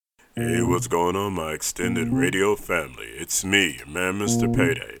Hey, what's going on, my extended radio family? It's me, your man, Mr.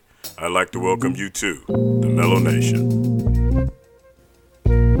 Payday. I'd like to welcome you to the Mellow Nation.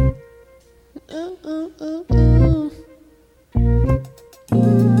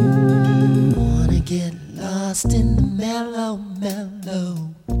 Wanna get lost in the mellow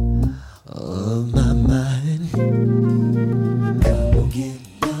of my mind. Wanna get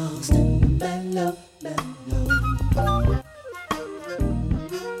lost in the mellow.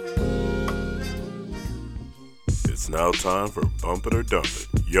 It's now time for Bump It or Dump It.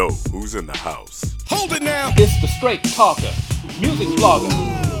 Yo, who's in the house? Hold it now! It's the straight talker, music vlogger.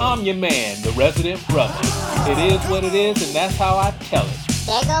 I'm your man, the resident brother. It is what it is, and that's how I tell it.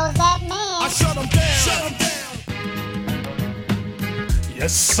 There goes that man. I shut him down! Shut him down!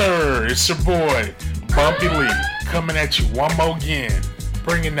 Yes, sir. It's your boy, Bumpy Lee, coming at you one more again,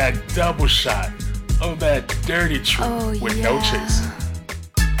 bringing that double shot of that dirty truth with no chaser.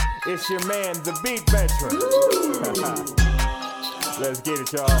 It's your man, the beat veteran. Let's get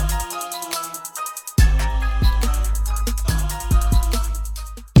it, y'all.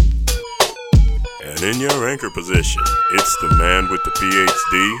 And in your anchor position, it's the man with the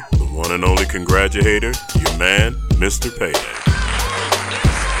PhD, the one and only congratulator, your man, Mr. Payday.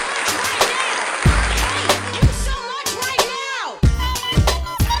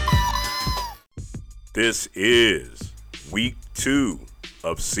 This is week 2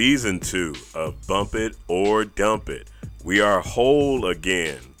 of season 2 of Bump It or Dump It. We are whole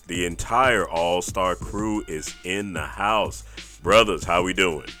again. The entire all-star crew is in the house. Brothers, how we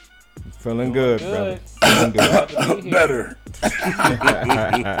doing? Feeling good, brother. Feeling good. Better.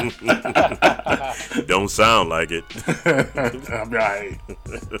 Don't sound like it. I'm right.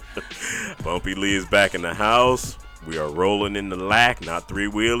 Bumpy Lee is back in the house. We are rolling in the lack, not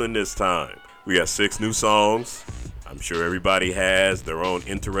three-wheeling this time. We got 6 new songs. I'm sure everybody has their own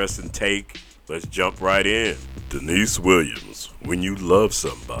interesting take. Let's jump right in. Denise Williams, When You Love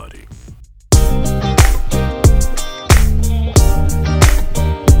Somebody.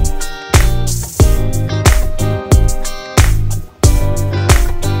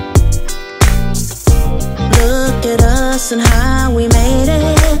 Look at us and how we made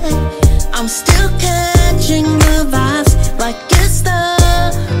it. I'm still catching the vibes like it's the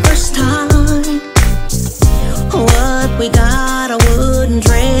first time. What we got, I wouldn't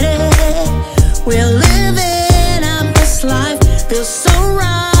trade it. We're living out this life, feels so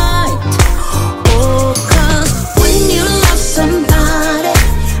right. Oh, 'cause when you love somebody,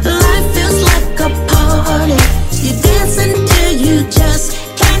 life feels like a party. You dance until you just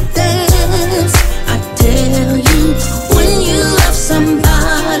can't dance. I tell you, when you love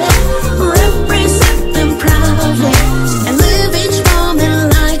somebody, represent them proudly and live each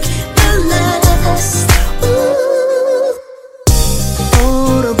moment like the last. Ooh.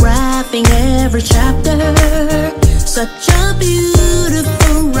 Photographing every chapter, such a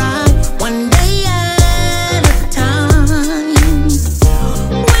beautiful ride, one day at a time.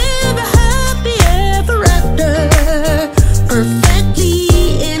 We're happy ever after, perfectly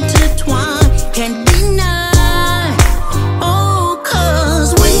intertwined, can't deny. Oh,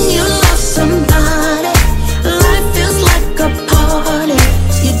 'cause when you love somebody, life feels like a party.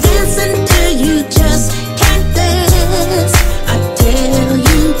 You dance until you just can't dance. I tell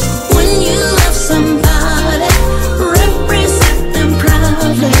you, when you love somebody, represent them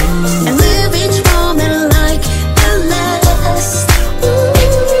proudly and live each moment like the last. Ooh.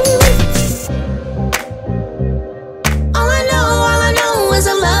 All I know is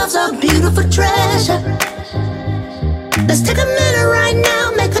our love's a beautiful treasure. Let's take a minute right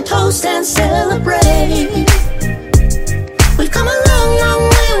now, make a toast and celebrate. We've come a long, long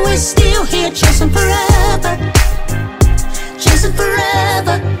way, we're still here chasing forever. Chasing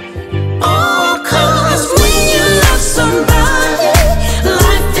forever. Oh, 'cause when you love somebody,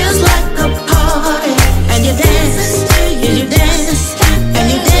 life feels like a party. And you dance, and you dance, and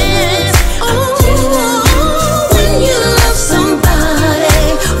you dance. Oh, when you love somebody,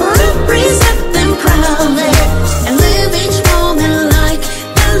 represent them proudly and live each moment like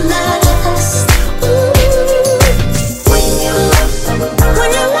the last. Ooh. When you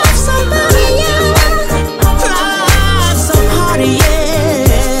love somebody, yeah, life's a party,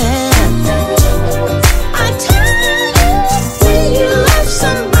 yeah. I tell you, when you love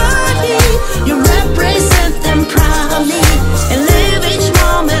somebody, you represent them proudly and live each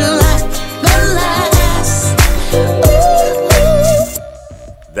moment like the last. Ooh.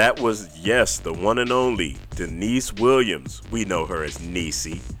 That was, yes, the one and only Denise Williams. We know her as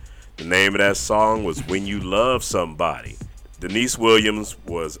Niecy. The name of that song was When You Love Somebody. Denise Williams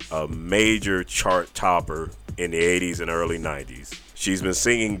was a major chart topper in the 80s and early 90s. She's been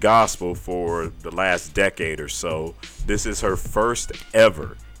singing gospel for the last decade or so. This is her first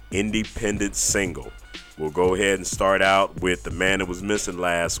ever independent single. We'll go ahead and start out with the man that was missing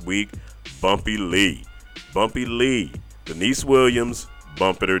last week, Bumpy Lee. Bumpy Lee, Deniece Williams,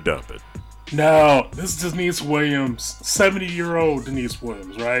 Bump It or Dump It. Now, this is Deniece Williams, 70-year-old Deniece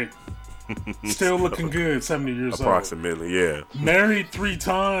Williams, right? Still looking good, 70 years Approximately, yeah. Married 3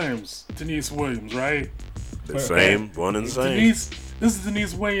 times, Deniece Williams, right? The same, one and the same. This is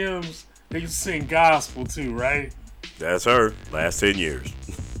Deniece Williams. They used to sing gospel too, right? That's her, last 10 years.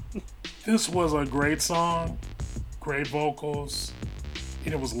 This was a great song, great vocals,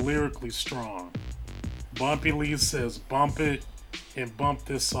 and it was lyrically strong. Bumpy Lee says bump it and bump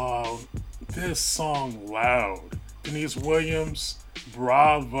this song loud. Deniece Williams,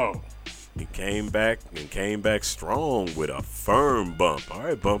 bravo. He came back strong with a firm bump. All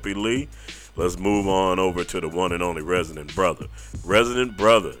right, Bumpy Lee. Let's move on over to the one and only Resident Brother. Resident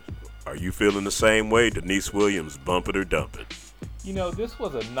Brother, are you feeling the same way? Deniece Williams, Bump It or Dump It. You know, this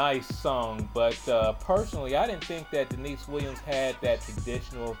was a nice song, but personally, I didn't think that Deniece Williams had that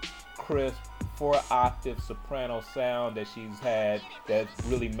traditional, crisp, 4-octave soprano sound that she's had that's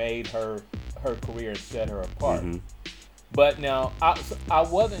really made her career and set her apart. Mm-hmm. But now, I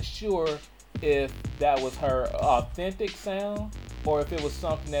wasn't sure if that was her authentic sound or if it was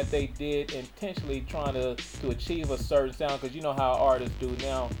something that they did intentionally trying to achieve a certain sound, because you know how artists do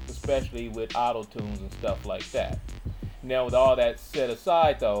now, especially with auto-tunes and stuff like that. Now, with all that set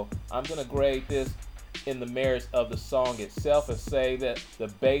aside, though, I'm going to grade this in the merits of the song itself and say that the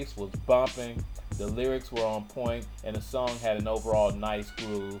bass was bumping, the lyrics were on point, and the song had an overall nice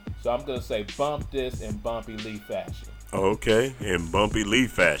groove. So I'm going to say bump this in Bumpy Lee fashion. Okay, in Bumpy Lee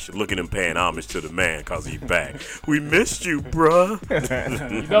fashion, looking and paying homage to the man because he's back. We missed you,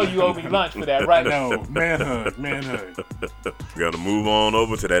 bruh. You know you owe me lunch for that, right? No, manhood. We got to move on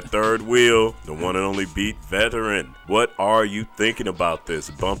over to that third wheel, the one and only Beat Veteran. What are you thinking about this?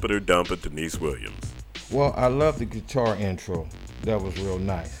 Bump It or Dump It, Deniece Williams. Well, I love the guitar intro. That was real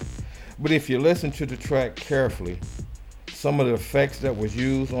nice. But if you listen to the track carefully, some of the effects that was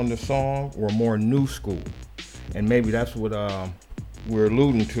used on the song were more new school. And maybe that's what we're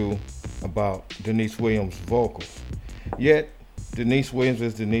alluding to about Deniece Williams' vocals. Yet, Deniece Williams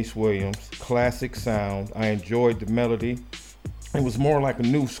is Deniece Williams, classic sound. I enjoyed the melody. It was more like a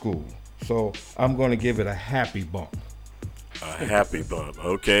new school. So I'm going to give it a happy bump. A happy bump,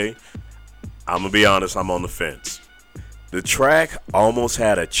 okay. I'm going to be honest, I'm on the fence. The track almost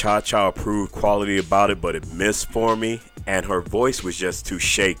had a Cha-Cha approved quality about it, but it missed for me, and her voice was just too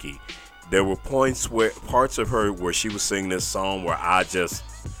shaky. There were parts of her where she was singing this song where I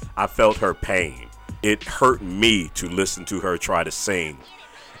felt her pain. It hurt me to listen to her try to sing.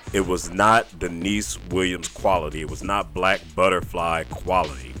 It was not Deniece Williams quality. It was not Black Butterfly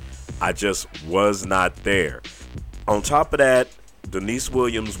quality. I just was not there. On top of that, Deniece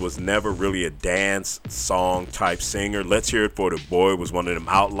Williams was never really a dance song type singer. Let's Hear It For The Boy was one of them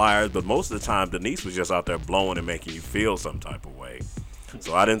outliers, but most of the time Deniece was just out there blowing and making you feel some type of way.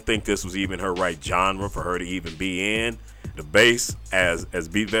 So I didn't think this was even her right genre for her to even be in. The bass, as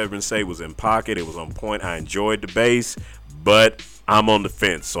Beat Veteran say, was in pocket. It was on point. I enjoyed the bass, but I'm on the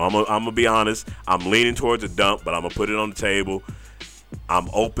fence. So I'm gonna be honest. I'm leaning towards a dump, but I'm gonna put it on the table. I'm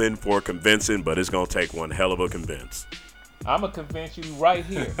open for convincing, but it's gonna take one hell of a convince. I'm gonna convince you right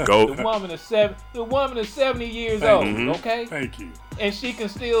here. Go. The woman is 70 years old. Okay. Thank you. And she can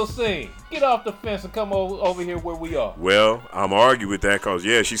still sing. Get off the fence and come over here where we are. Well, I'm argue with that because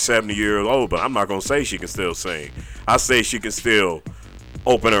yeah, she's 70 years old, but I'm not gonna say she can still sing. I say she can still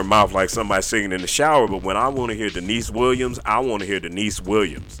open her mouth like somebody singing in the shower. But when I want to hear Deniece Williams, I want to hear Deniece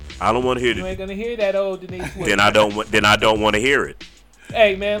Williams. I don't want to hear. You ain't gonna hear that old Deniece Williams. Then I don't want to hear it.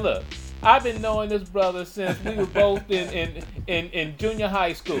 Hey man, look. I've been knowing this brother since we were both in junior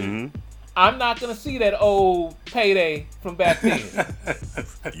high school. Mm-hmm. I'm not going to see that old Payday from back then.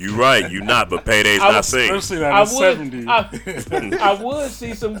 You right, you not, but Payday's not singing. Especially that in 70s. I would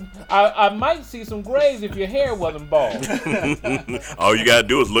see some, I might see some grays if your hair wasn't bald. All you got to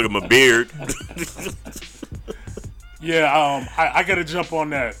do is look at my beard. Yeah, I got to jump on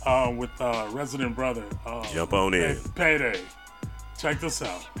that with Resident Brother. Jump on in. Payday. Check this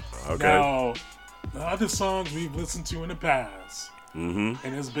out. Okay. Now, the other songs we've listened to in the past, and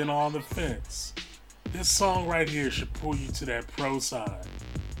it's been on the fence. This song right here should pull you to that pro side.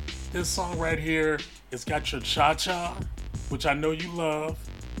 This song right here, it's got your cha-cha, which I know you love,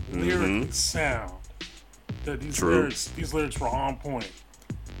 lyrically sound. These lyrics were on point.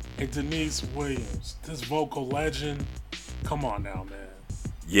 And Deniece Williams, this vocal legend, come on now, man.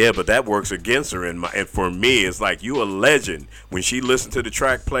 Yeah, but that works against her. And for me, it's like, you a legend. When she listened to the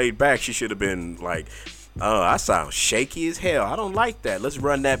track played back, she should have been like, I sound shaky as hell. I don't like that. Let's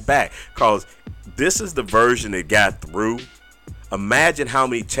run that back. Because this is the version that got through. Imagine how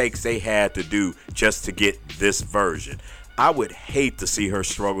many takes they had to do just to get this version. I would hate to see her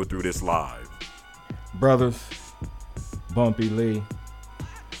struggle through this live. Brothers, Bumpy Lee,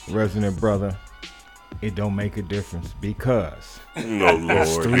 Resident Brother, it don't make a difference because Oh,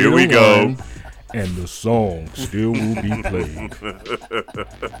 Lord. Here we go. And the song still will be played.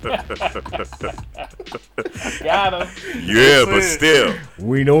 Got him. Yeah, but still,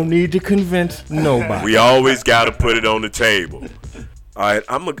 We don't need to convince nobody. we always got to put it on the table. All right,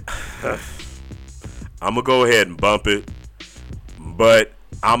 I'm going to go ahead and bump it. But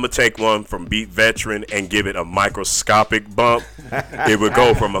I'm going to take one from Beat Veteran and give it a microscopic bump. It would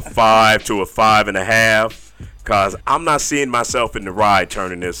go from a 5 to a 5.5. Because I'm not seeing myself in the ride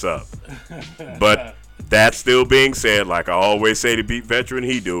turning this up. But that still being said, like I always say to Beat Veteran,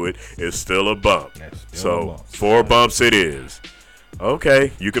 he do it. It's still a bump. Still a bump. 4 bumps it is.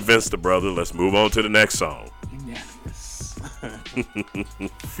 Okay, you convinced the brother. Let's move on to the next song. Unanimous.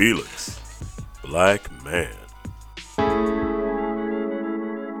 Felix, Black Man.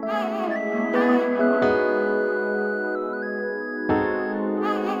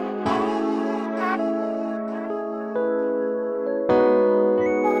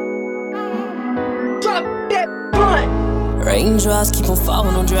 Raindrops keep on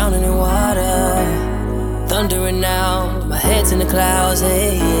falling, I'm drowning in water. Thundering now, my head's in the clouds,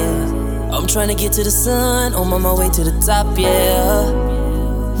 hey, yeah. I'm trying to get to the sun, I'm on my way to the top, yeah.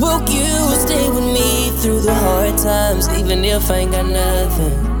 Will you stay with me through the hard times, even if I ain't got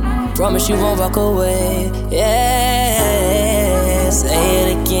nothing? Promise you won't walk away, yeah.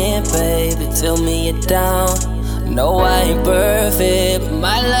 Say it again, baby, tell me you're down. No, I ain't perfect, but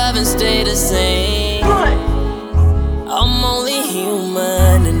my loving stay the same. I'm only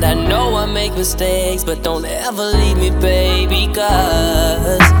human, and I know I make mistakes, but don't ever leave me, baby,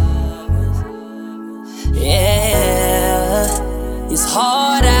 cause yeah, it's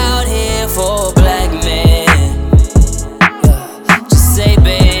hard out here for a black man. Yeah. Just say,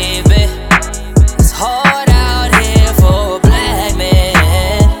 baby, it's hard out here for a black man.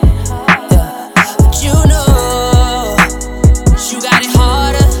 Yeah. But you know, you got it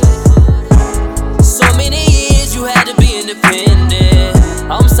harder. So many years you had to be independent.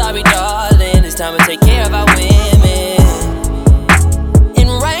 I'm sorry, darling, it's time to take care of our women. And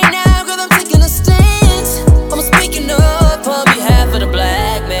right now, girl, I'm taking a stance. I'm speaking up on behalf of the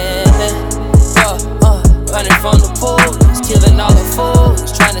black man. Running from the police, killing all the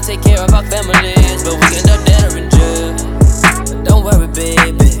fools, trying to take care of our families, but we end up dead or in jail. But don't worry,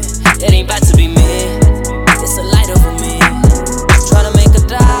 baby, it ain't about to be me. It's a light over me. Trying to make $1,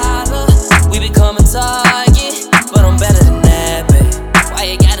 we become a target, but I'm better than that, babe.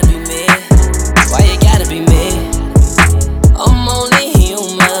 Why you gotta be me? Why you gotta be me? I'm only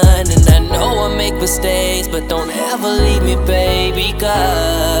human, and I know I make mistakes, but don't ever leave me, baby,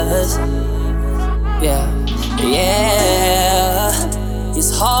 cause yeah,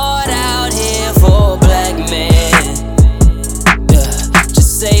 it's hard out here for a black man. Yeah,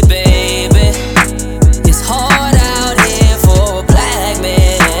 just say, baby, it's hard out here for a black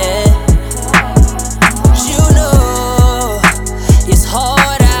man. You know, it's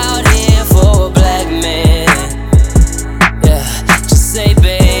hard out here for a black man. Yeah, just say,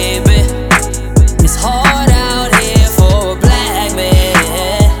 baby, it's hard out here for a black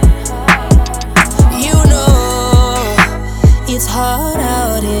man. You know, it's hard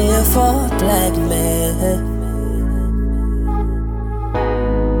out here for a black man.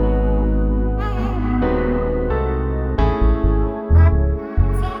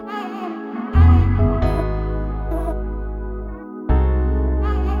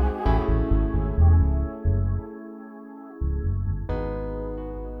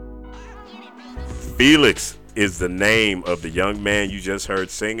 Felix is the name of the young man you just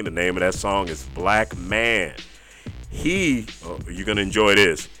heard singing. The name of that song is Black Man. You're going to enjoy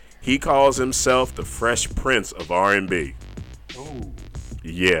this. He calls himself the Fresh Prince of R&B. Ooh.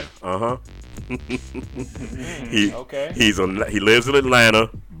 Yeah, Okay. He lives in Atlanta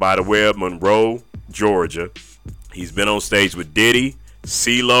by the way of Monroe, Georgia. He's been on stage with Diddy,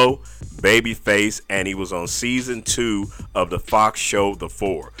 CeeLo, Babyface, and he was on season 2 of the Fox show The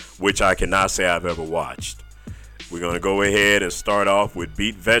Four, which I cannot say I've ever watched. We're going to go ahead and start off with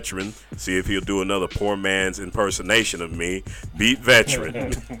Beat Veteran, see if he'll do another poor man's impersonation of me. Beat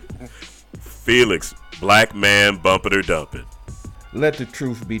Veteran. Felix, Black Man, Bump It or Dump It. Let the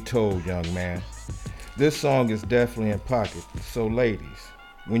truth be told, young man. This song is definitely in pocket. So ladies,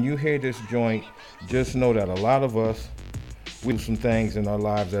 when you hear this joint, just know that a lot of us, we do some things in our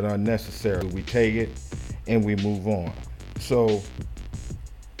lives that are unnecessary. We take it and we move on. So,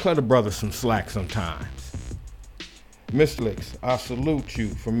 cut a brother some slack sometimes. Mr. Licks, I salute you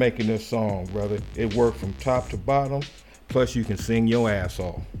for making this song, brother. It worked from top to bottom, plus you can sing your ass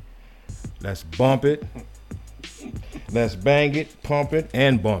off. Let's bump it. Let's bang it, pump it,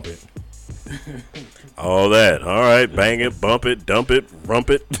 and bump it. All that. All right, bang it, bump it, dump it, rump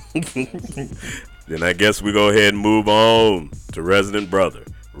it. Then I guess we go ahead and move on to Resident Brother.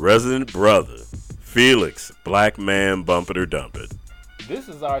 Resident Brother, Felix, Black Man, Bump It or Dump It. This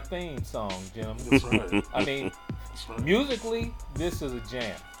is our theme song, Jim. That's right. I mean, musically, this is a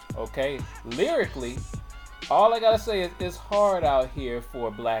jam, okay? Lyrically, all I gotta say is it's hard out here for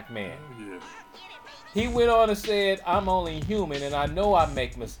a black man. Yeah. He went on and said, I'm only human and I know I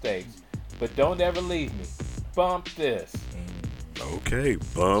make mistakes, but don't ever leave me. Bump this. Okay,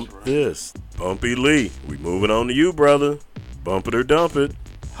 bump this. Bumpy Lee, we moving on to you, brother. Bump it or dump it.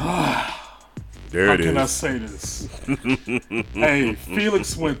 There How it can I is. say this? Hey,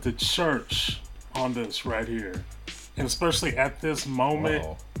 Felix went to church on this right here. And especially at this moment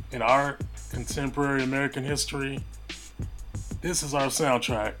Wow. in our contemporary American history, this is our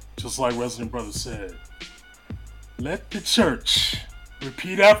soundtrack, just like Resident Brother said. Let the church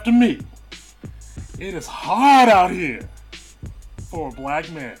repeat after me. It is hard out here for a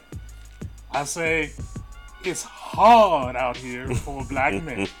black man. I say, it's hard out here for a black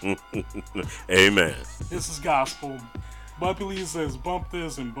man. Amen. This is gospel. Bumpy Lee says, bump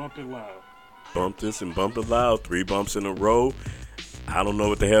this and bump it loud. Bump this and bump it loud. 3 bumps in a row. I don't know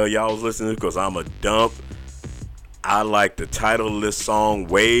what the hell y'all was listening to because I'm a dump. I like the title of this song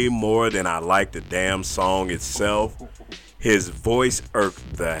way more than I like the damn song itself. His voice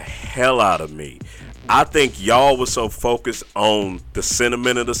irked the hell out of me. I think y'all was so focused on the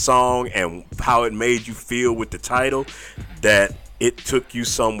sentiment of the song and how it made you feel with the title that it took you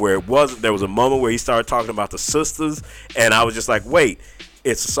somewhere. There was a moment where he started talking about the sisters, and I was just like, wait,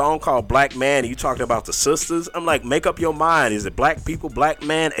 it's a song called Black Man, and you talking about the sisters? I'm like, make up your mind. Is it black people, black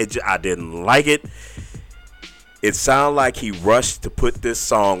man? I didn't like it. It sounded like he rushed to put this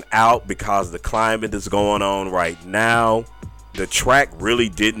song out because the climate is going on right now. The track really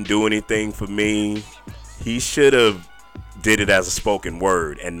didn't do anything for me. He should have did it as a spoken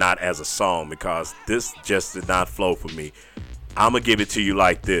word and not as a song because this just did not flow for me. I'm going to give it to you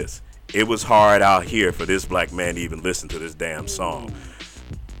like this. It was hard out here for this black man to even listen to this damn song.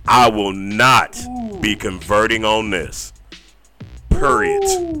 I will not be converting on this. Period.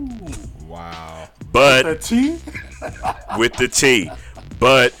 Wow. But That T? with the T.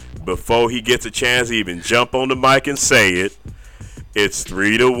 But before he gets a chance to even jump on the mic and say it, it's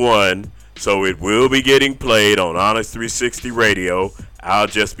 3-1. So it will be getting played on Honest 360 Radio. I'll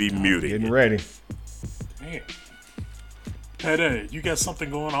just be muting Getting it. ready. Damn. Hey, you got something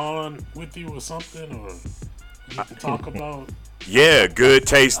going on with you or something? Or you need to talk about? Yeah, good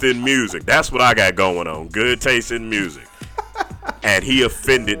taste in music. That's what I got going on. Good taste in music. And he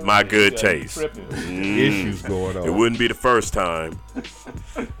offended my good taste. Tripping. Issues going on. It wouldn't be the first time.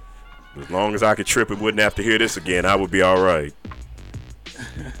 As long as I could trip and wouldn't have to hear this again, I would be all right.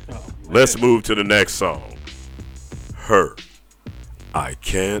 Let's move to the next song. Her. I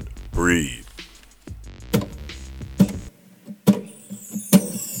Can't Breathe.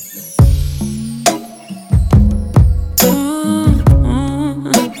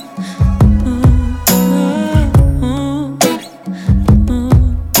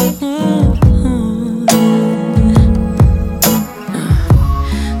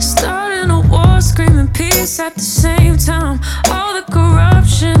 At the same time, all the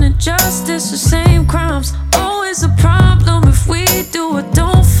corruption and justice, the same crimes. Always a problem if we do or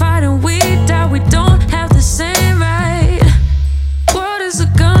don't fight and we die. We don't have the same right. What is a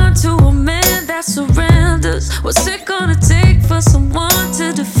gun to a man that surrenders? What's it gonna take for someone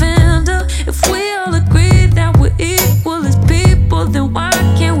to defend her? If we all agree that we're equal as people, then why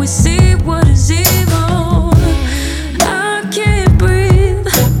can't we see what is evil? I can't breathe.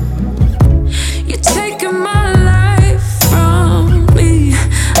 You're taking my life from me.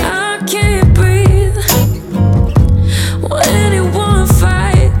 I can't breathe. Will anyone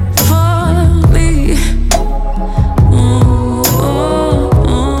fight for me? Ooh, ooh,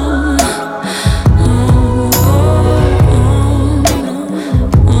 ooh, ooh, ooh.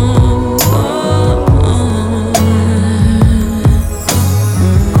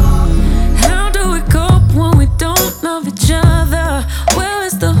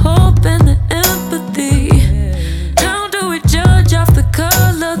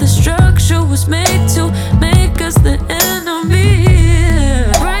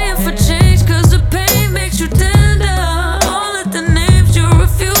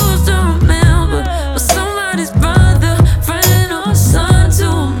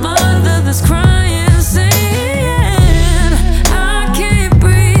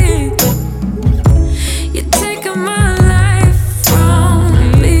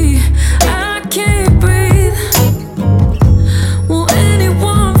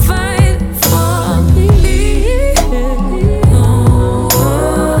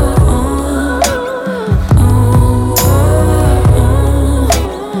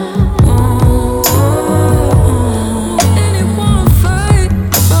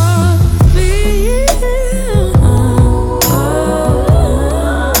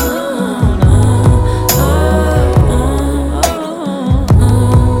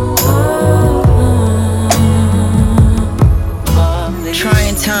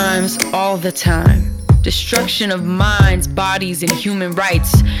 all the time. Destruction of minds, bodies, and human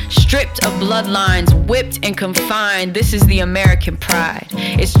rights. Stripped of bloodlines, whipped and confined. This is the American pride.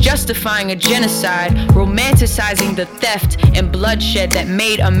 It's justifying a genocide, romanticizing the theft and bloodshed that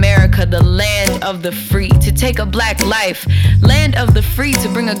made America the land of the free. To take a black life, land of the free, to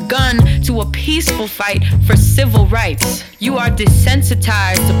bring a gun to a peaceful fight for civil rights. You are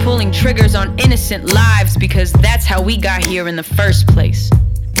desensitized to pulling triggers on innocent lives because that's how we got here in the first place.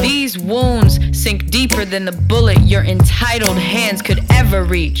 These wounds sink deeper than the bullet your entitled hands could ever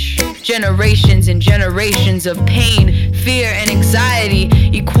reach. Generations and generations of pain, fear, and anxiety.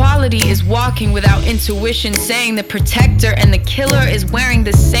 Equality is walking without intuition, saying the protector and the killer is wearing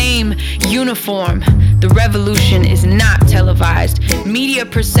the same uniform. The revolution is not televised. Media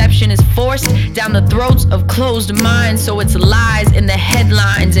perception is forced down the throats of closed minds, so it's lies in the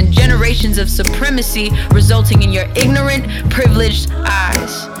headlines and generations of supremacy resulting in your ignorant, privileged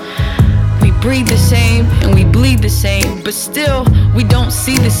eyes. We breathe the same and we bleed the same, but still we don't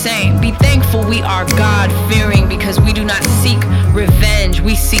see the same. Be thankful we are God-fearing because we do not seek revenge,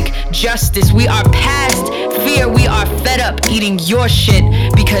 we seek justice. We are past fear, we are fed up eating your shit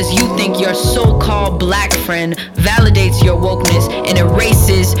because you think your so-called black friend validates your wokeness and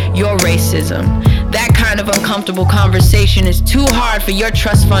erases your racism. That kind of uncomfortable conversation is too hard for your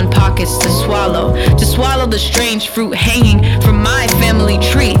trust fund pockets to swallow. To swallow the strange fruit hanging from my family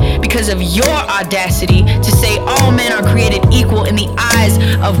tree because of your audacity to say all men are created equal in the eyes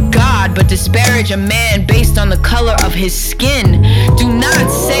of God, but disparage a man based on the color of his skin. Do not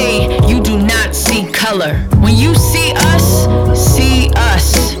say you do not see color. When you see us,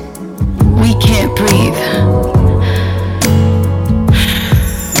 we can't breathe.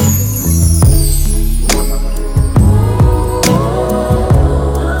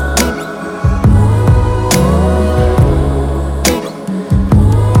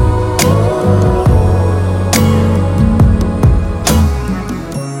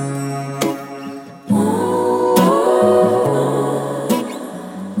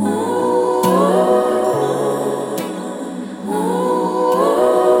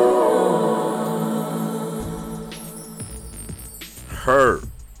 Her.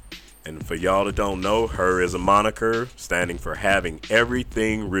 And for y'all that don't know, her is a moniker standing for having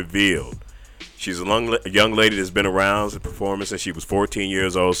everything revealed. She's a young lady that's been around performing since she was 14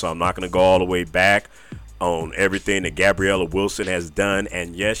 years old, so I'm not going to go all the way back on everything that Gabriella Wilson has done.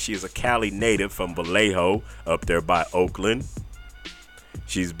 And yes, she's a Cali native from Vallejo up there by Oakland.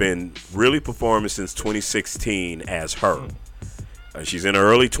 She's been really performing since 2016 as her. She's in her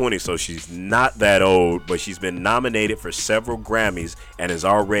early 20s, so she's not that old, but she's been nominated for several Grammys and has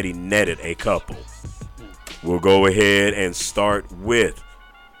already netted a couple. We'll go ahead and start with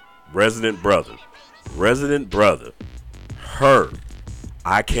Resident Brother. Resident Brother. Her.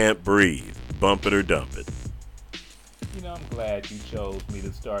 I Can't Breathe. Bump it or dump it. You know, I'm glad you chose me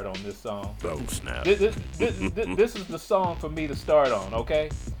to start on this song. Oh, snap. This is the song for me to start on, okay?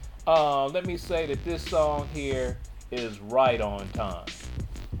 Let me say that this song here is right on time.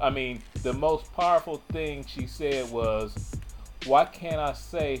 I mean, the most powerful thing she said was, why can't I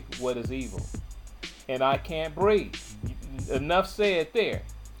say what is evil? And I can't breathe. Enough said there.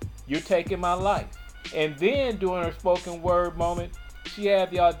 You're taking my life. And then during her spoken word moment, she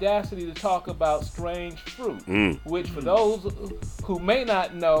had the audacity to talk about strange fruit, which for those who may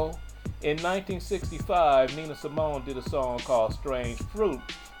not know, in 1965, Nina Simone did a song called Strange Fruit,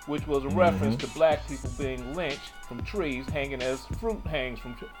 which was a reference to black people being lynched from trees, hanging as fruit hangs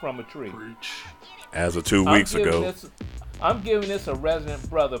from a tree. As of 2 weeks ago. I'm giving this a Resident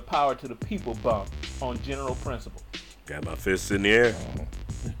Brother Power to the People bump on general principle. Got my fists in the air.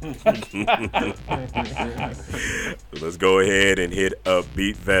 Let's go ahead and hit up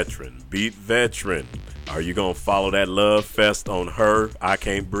Beat Veteran. Beat Veteran, are you going to follow that love fest on her? I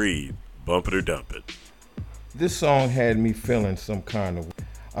Can't Breathe. Bump it or dump it. This song had me feeling some kind of...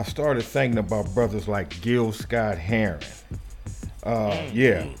 I started thinking about brothers like Gil Scott-Heron.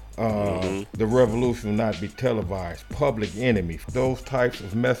 The revolution will not be televised. Public Enemy. Those types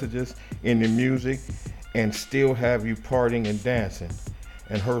of messages in the music and still have you partying and dancing.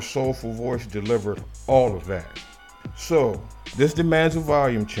 And her soulful voice delivered all of that. So this demands a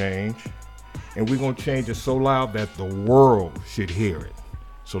volume change, and we're going to change it so loud that the world should hear it.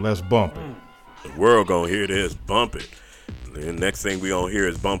 So let's bump it. The world going to hear this. Bump it. The next thing we going to hear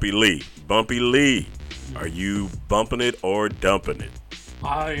is Bumpy Lee. Bumpy Lee, are you bumping it or dumping it?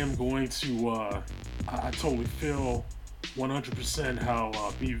 I am going to, I totally feel 100%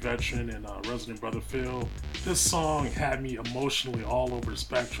 how Beat Veteran and Resident Brother feel. This song had me emotionally all over the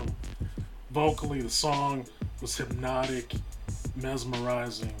spectrum. Vocally, the song was hypnotic,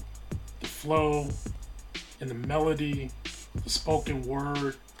 mesmerizing, flow and the melody, the spoken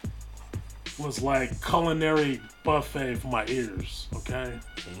word was like culinary buffet for my ears, okay?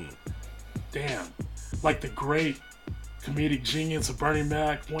 Damn. Like the great comedic genius of Bernie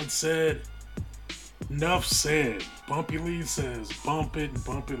Mac once said, "Nuff said." Bumpy Lee says, "Bump it and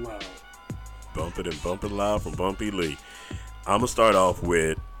bump it loud." Bump it and bump it loud from Bumpy Lee. I'm going to start off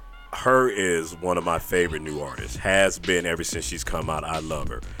with, her is one of my favorite new artists. Has been ever since she's come out. I love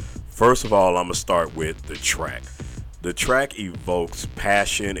her. First of all, I'm going to start with the track. The track evokes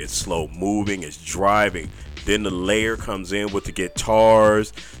passion. It's slow moving. It's driving. Then the layer comes in with the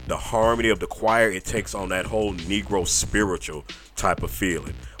guitars, the harmony of the choir. It takes on that whole Negro spiritual type of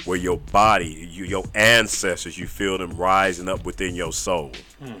feeling where your body, your ancestors, you feel them rising up within your soul.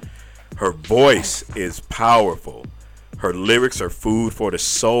 Her voice is powerful. Her lyrics are food for the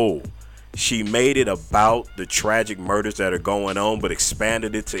soul. She made it about the tragic murders that are going on, but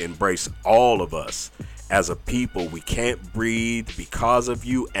expanded it to embrace all of us. As a people, we can't breathe because of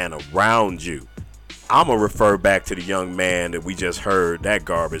you and around you. I'm going to refer back to the young man that we just heard that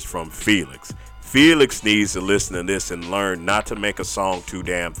garbage from, Felix. Felix needs to listen to this and learn not to make a song too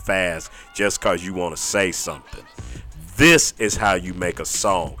damn fast just because you want to say something. This is how you make a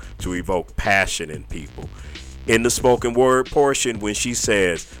song to evoke passion in people. In the spoken word portion, when she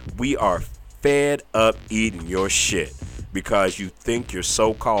says, "We are fed up eating your shit because you think your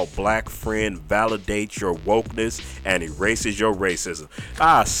so-called black friend validates your wokeness and erases your racism,"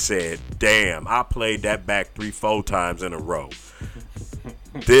 I said, damn, I played that back 3-4 times in a row.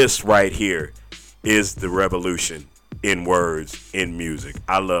 This right here is the revolution in words, in music.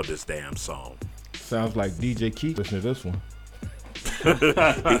 I love this damn song. Sounds like DJ Keith. Listen to this one.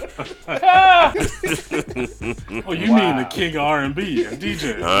 Oh, you mean the king of R&B,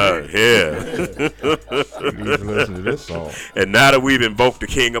 DJ? Yeah. You need to listen to this song. And now that we've invoked the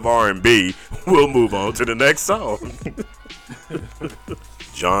king of R&B, we'll move on to the next song.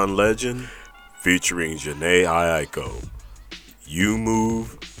 John Legend featuring Jhené Aiko. You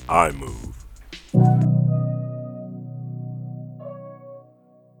move, I move.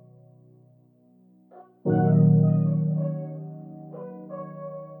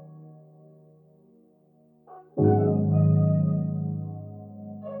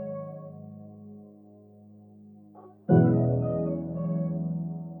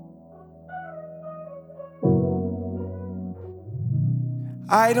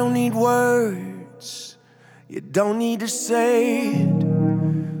 I don't need words, you don't need to say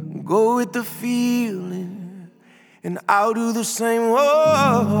it. Go with the feeling, and I'll do the same.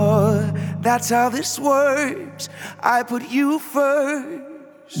 Oh, that's how this works. I put you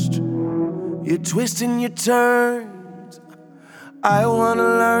first. You're twisting your turns. I wanna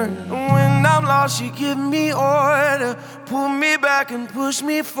learn. When I'm lost, you give me order. Pull me back and push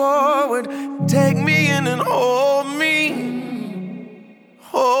me forward. Take me in and hold me.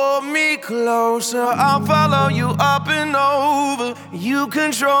 Hold me closer, I'll follow you up and over. You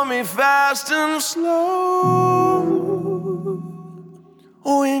control me fast and slow.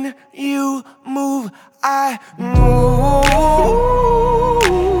 When you move, I move.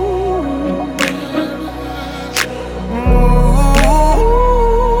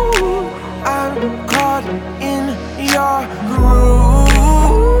 I'm caught in your groove.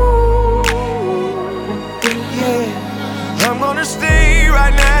 Yeah, I'm gonna stay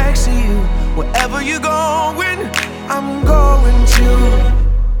right next to you. Wherever you're going, I'm going to.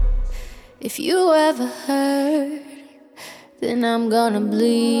 If you ever hurt, then I'm gonna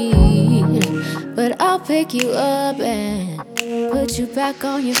bleed. But I'll pick you up and put you back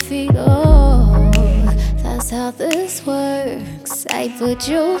on your feet. Oh, that's how this works. I put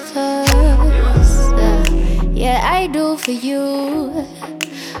you first. Yeah, I do for you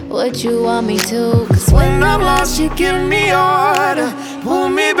what you want me to. Cause when I'm lost, you give me order. Pull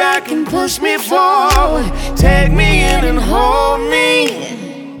me back and push me forward. Take me in and hold me.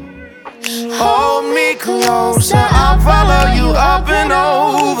 Hold me closer, I'll follow you up and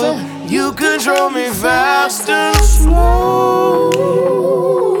over. You control me fast and slow.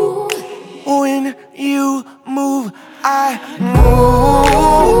 When you move, I move.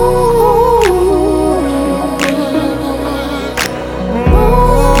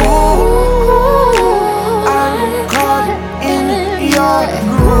 I'm caught in your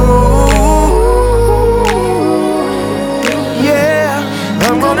groove. Yeah,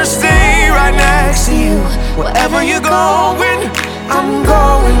 I'm gonna stay right next to you. Wherever you're going, I'm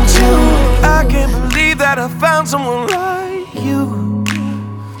going to. I can't believe that I found someone like you.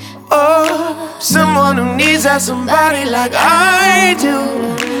 Oh, someone who needs that somebody like I do.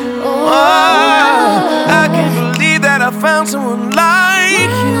 Oh, I can't believe that I found someone like you.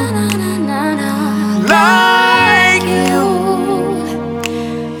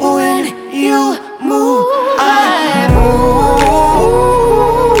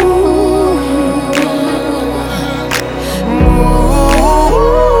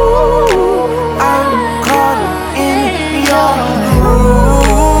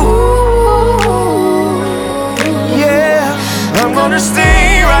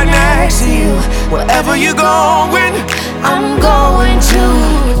 stay right next to you. Wherever you're going, I'm going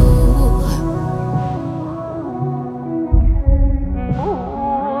to.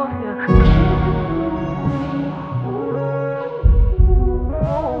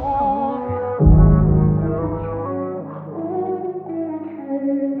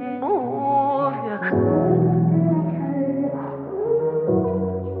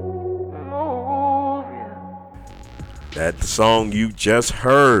 That song you just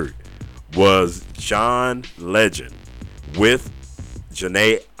heard was John Legend with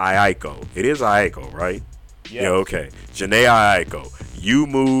Jhené Aiko. It is Aiko, right? Yes. Yeah, okay. Jhené Aiko. You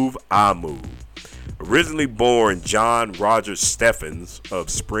Move, I Move. Originally born John Roger Steffens of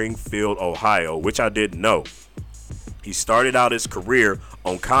Springfield, Ohio, which I didn't know. He started out his career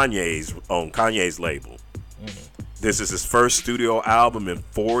on Kanye's label. This is his first studio album in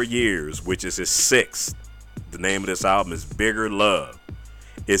 4 years, which is his 6th. The name of this album is Bigger Love.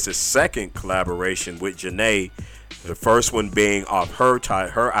 It's his second collaboration with Jhené, the first one being off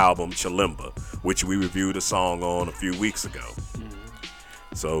her album Chalimba, which we reviewed a song on a few weeks ago.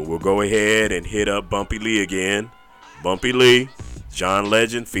 So we'll go ahead and hit up Bumpy Lee again. Bumpy Lee, John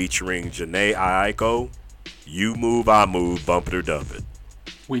Legend featuring Jhené Aiko. You Move, I Move, Bump It or Dump It.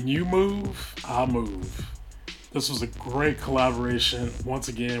 When you move, I move. This was a great collaboration, once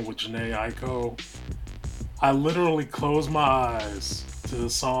again, with Jhené Aiko. I literally closed my eyes to the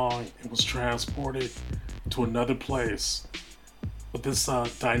song and was transported to another place with this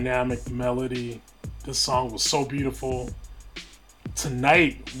dynamic melody. This song was so beautiful.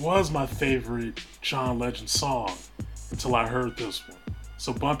 Tonight was my favorite John Legend song until I heard this one.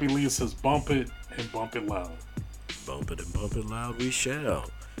 So Bumpy Lee says bump it and bump it loud. Bump it and bump it loud we shall.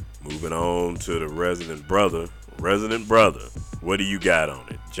 Moving on to the Resident Brother. Resident Brother, what do you got on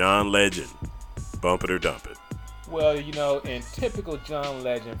it? John Legend, Bump It or Dump It. Well, you know, in typical John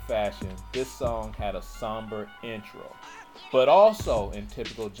Legend fashion, this song had a somber intro. But also in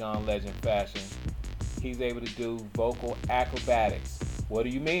typical John Legend fashion, he's able to do vocal acrobatics. What do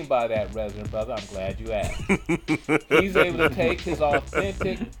you mean by that, Resident Brother? I'm glad you asked. He's able to take his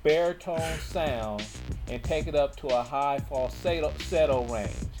authentic baritone sound and take it up to a high falsetto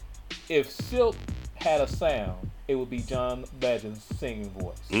range. If Silk had a sound, it would be John Legend's singing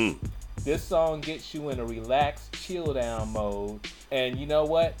voice. This song gets you in a relaxed, chill down mode. And you know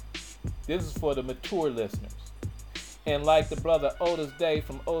what? This is for the mature listeners. And like the brother Otis Day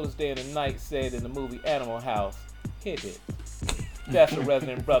from Otis Day and the Night said in the movie Animal House, hit it. That's a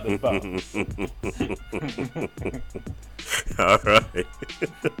Resident Brother bump. All right.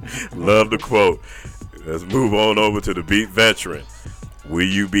 Love the quote. Let's move on over to the Beat Veteran. Will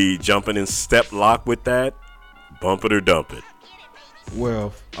you be jumping in step lock with that? Bump it or dump it?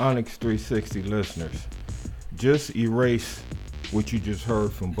 Well, Onyx 360 listeners, just erase what you just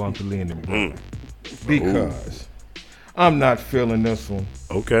heard from Bumpy Lee and the brother. Because I'm not feeling this one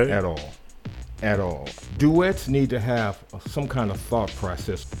at all. At all. Duets need to have some kind of thought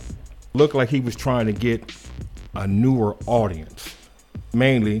process. Looked like he was trying to get a newer audience,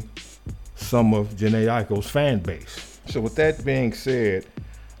 mainly some of Jhené Aiko's fan base. So with that being said,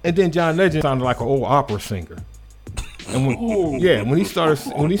 and then John Legend sounded like an old opera singer. And when he started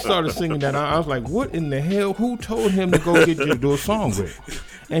singing that, I was like, what in the hell? Who told him to go get you to do a song with?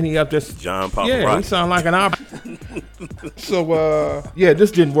 And he up this John Papa. Yeah, he sounded like an opera. So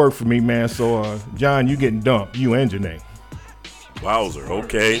this didn't work for me, man. So John, you getting dumped, you and Jhené. Wowzer,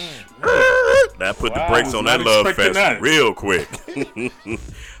 okay. That put the brakes on that love fest real quick.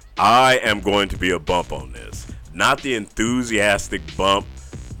 I am going to be a bump on this. Not the enthusiastic bump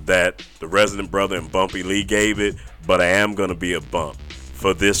that the Resident Brother and Bumpy Lee gave it, but I am going to be a bump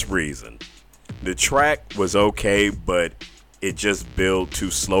for this reason. The track was okay, but it just built too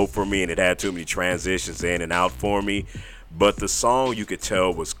slow for me, and it had too many transitions in and out for me. But the song, you could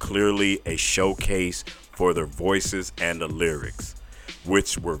tell, was clearly a showcase for their voices and the lyrics,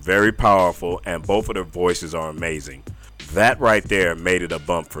 which were very powerful, and both of their voices are amazing. That right there made it a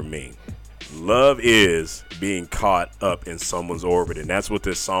bump for me. Love is being caught up in someone's orbit, and that's what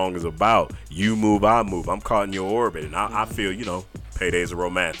this song is about. You move, I move. I'm caught in your orbit, and I feel, Payday's a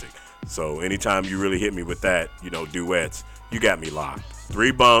romantic. So anytime you really hit me with that, duets, you got me locked.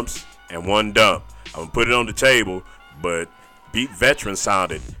 3 bumps and 1 dump. I'm going to put it on the table, but Beat Veteran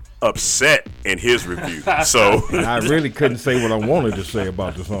sounded upset in his review. So I really couldn't say what I wanted to say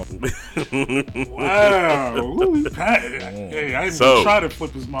about the song. Wow. Ooh, hey, I didn't try to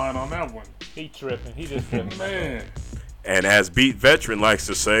flip his mind on that one. He tripping. He just tripping. Man. And as Beat Veteran likes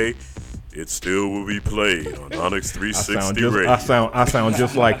to say, It still will be played on Onyx 360 just, Radio. I sound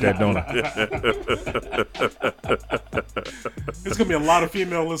just like that, don't I? There's gonna be a lot of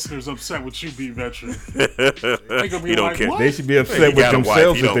female listeners upset with you, Beat Veteran. They gonna be like, what? They should be upset with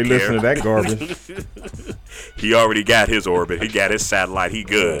themselves if they listen to that garbage. He already got his orbit. He got his satellite. He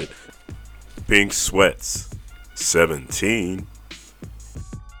good. Pink Sweats, 17.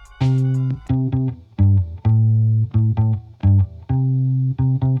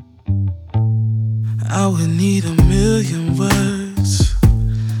 I would need 1,000,000 words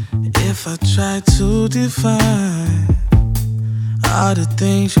if I tried to define all the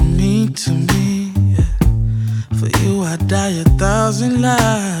things you mean to me. For you I'd die 1,000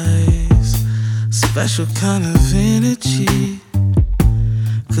 lives. Special kind of energy,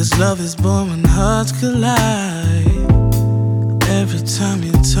 'cause love is born when hearts collide. Every time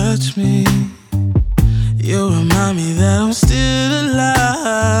you touch me, you remind me that I'm still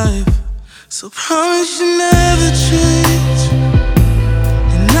alive. So promise you never change,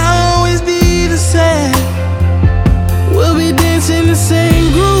 and I'll always be the same. We'll be dancing the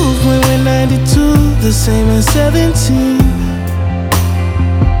same groove when we're 92, the same as 17.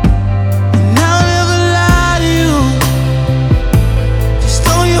 And I'll never lie to you, just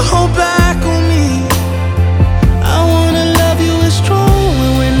don't you hold back on me. I wanna love you as strong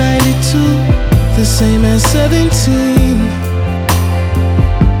when we're 92, the same as 17.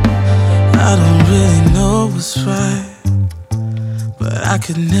 I don't really know what's right, but I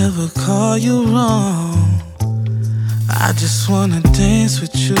could never call you wrong. I just wanna dance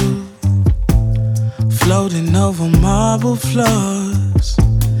with you, floating over marble floors.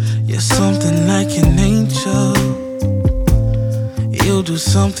 You're something like an angel. You do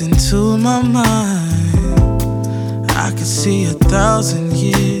something to my mind. I could see 1,000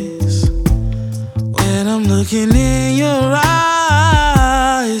 years when I'm looking in your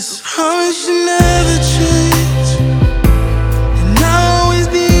eyes. Promise you never change, and I'll always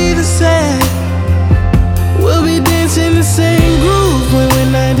be the same. We'll be dancing the same groove when we're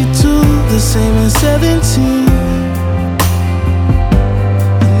 92, the same as 17.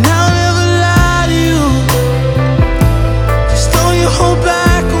 And I'll never lie to you, just don't you hold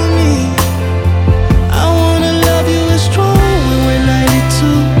back on me. I wanna love you as strong when we're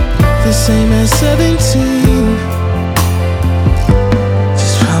 92, the same as 17.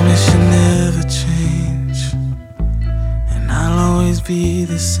 Promise you never change, and I'll always be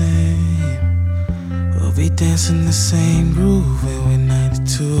the same. We'll be dancing the same groove when we're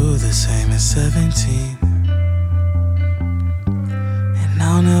 92, the same as 17. And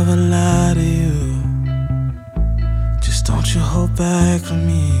I'll never lie to you, just don't you hold back on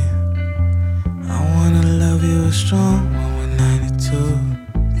me. I wanna love you as strong when we're 92,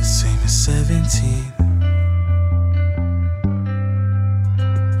 the same as 17.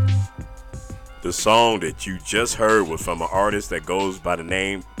 The song that you just heard was from an artist that goes by the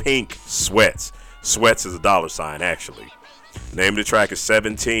name Pink Sweats. Sweats is a $, actually. Name of the track is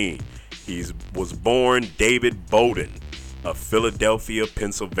 17. He was born David Bowden of Philadelphia,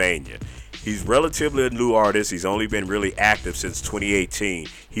 Pennsylvania. He's relatively a new artist. He's only been really active since 2018.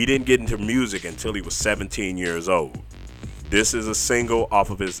 He didn't get into music until he was 17 years old. This is a single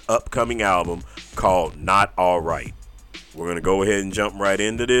off of his upcoming album called Not Alright. We're going to go ahead and jump right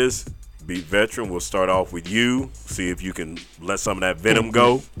into this. Beat Veteran, we'll start off with you. See if you can let some of that venom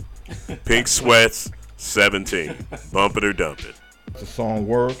go. Pink Sweats, 17. Bump it or dump it. The song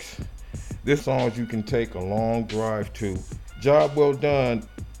works. This song you can take a long drive to. Job well done,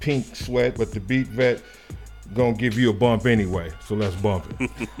 Pink Sweat, but the Beat Vet gonna give you a bump anyway, so let's bump it.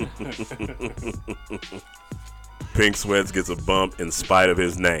 Pink Sweats gets a bump in spite of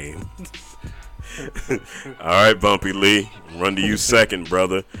his name. All right, Bumpy Lee, run to you second,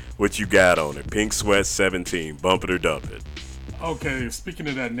 brother. What you got on it? Pink Sweat 17, bump it or dump it. Okay, speaking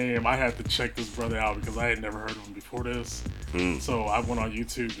of that name, I had to check this brother out because I had never heard of him before this. So I went on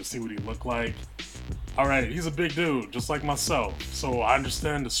YouTube to see what he looked like. All right, he's a big dude, just like myself. So I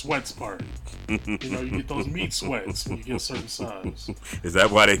understand the sweats part. You know, you get those meat sweats when you get a certain size. Is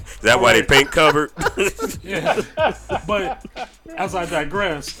that why they paint covered? Yeah. But as I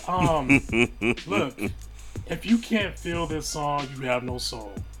digressed, look, if you can't feel this song, you have no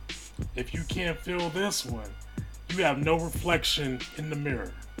soul. If you can't feel this one, you have no reflection in the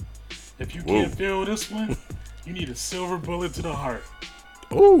mirror. If you can't feel this one, you need a silver bullet to the heart.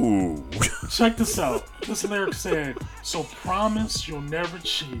 Ooh. Check this out. This lyric said, so promise you'll never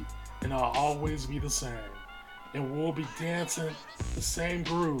cheat and I'll always be the same. And we'll be dancing the same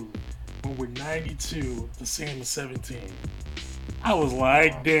groove when we're 92, the same as 17. I was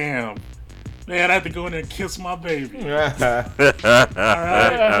like, damn. Man, I had to go in there and kiss my baby. Alright?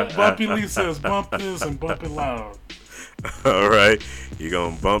 Bumpy Lee says bump this and bump it loud. Alright. You're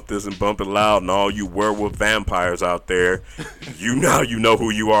gonna bump this and bump it loud, and all you werewolf vampires out there, you know who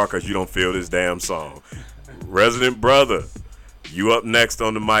you are because you don't feel this damn song. Resident Brother, you up next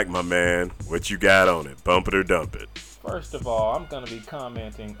on the mic, my man. What you got on it? Bump it or dump it? First of all, I'm going to be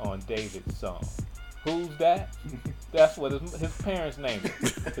commenting on David's song. Who's that? That's what his parents named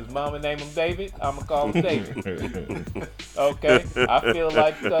him. His mama named him David. I'm going to call him David. Okay? I feel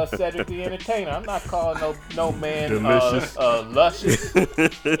like Cedric the Entertainer. I'm not calling no man luscious.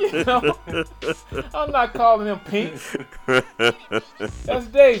 You know? I'm not calling him Pink. That's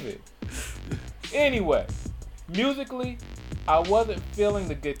David. Anyway, musically, I wasn't feeling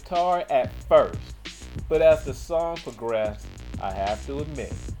the guitar at first. But as the song progressed, I have to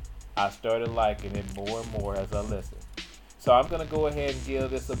admit, I started liking it more and more as I listened. So I'm going to go ahead and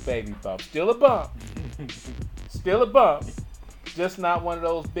give this a baby bump. Still a bump. Still a bump. Just not one of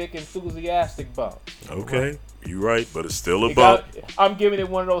those big enthusiastic bumps. Okay, you're right, but it's still a bump. I'm giving it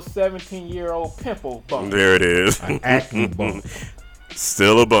one of those 17-year-old pimple bumps. There it is. An acne bump.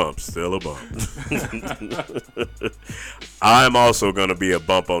 Still a bump. Still a bump. I'm also going to be a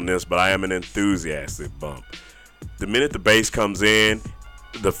bump on this, but I am an enthusiastic bump. The minute the bass comes in,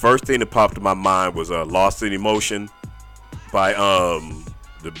 the first thing that popped in my mind was Lost in Emotion by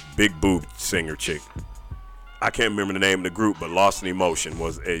the big boob singer chick. I can't remember the name of the group, but Lost in Emotion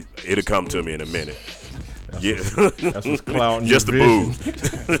it'll come to me in a minute. Yeah, that's what's clouding just the vision.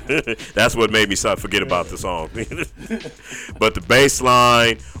 boobs. That's what made me forget about the song. But the bass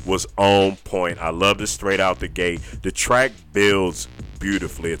line was on point. I loved it straight out the gate. The track builds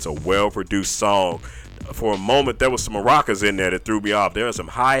beautifully. It's a well-produced song. For a moment, there was some maracas in there that threw me off. There are some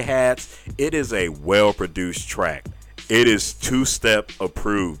hi-hats. It is a well-produced track. It is two-step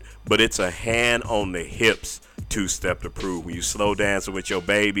approved, but it's a hand on the hips two-step approved. When you slow dancing with your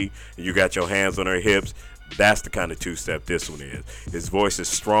baby and you got your hands on her hips, that's the kind of two-step this one is. His voice is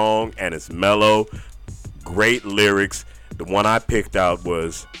strong and it's mellow. Great lyrics. The one I picked out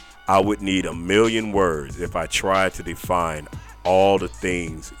was, I would need 1,000,000 words if I tried to define all the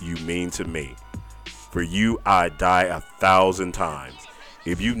things you mean to me. For you, I'd die 1,000 times.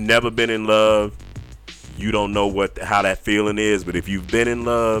 If you've never been in love, you don't know how that feeling is. But if you've been in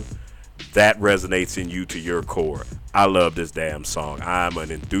love, that resonates in you to your core. I love this damn song. I'm an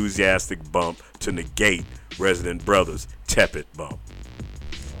enthusiastic bump to negate Resident Brothers' tepid bump.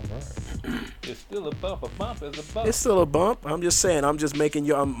 All right. It's still a bump. A bump is a bump. It's still a bump. I'm just saying. I'm just making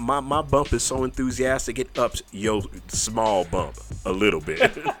my bump is so enthusiastic it ups your small bump a little bit.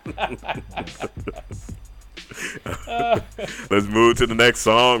 Let's move to the next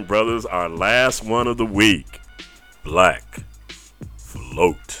song, brothers. Our last one of the week. Black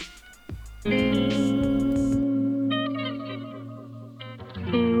Float.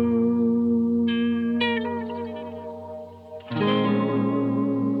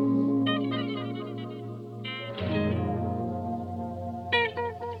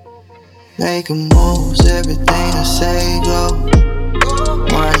 Making moves, everything I say go.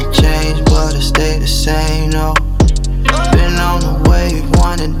 Money change, but I stay the same, no. Been on the wave,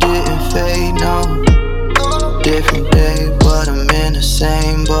 one that didn't fade, no. Different day, but I'm in the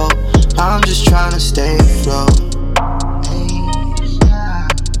same boat. I'm just trying to stay afloat.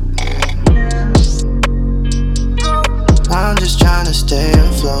 I'm just trying to stay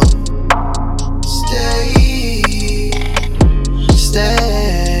afloat. Stay.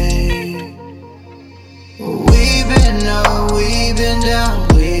 We've been up, we've been down,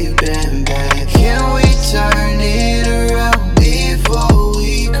 we've been back. Can we turn it around before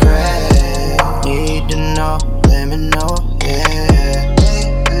we crash? Need to know, let me know, yeah.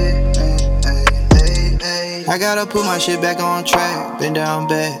 I gotta put my shit back on track. Been down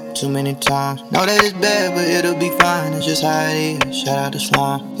bad too many times. Know that it's bad, but it'll be fine. It's just how it is. Shout out to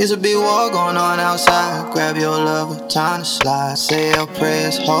Slime. There's a big war going on outside. Grab your lover, time to slide. Say your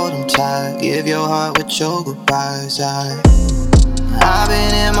prayers, hold them tight. Give your heart with your goodbyes. I've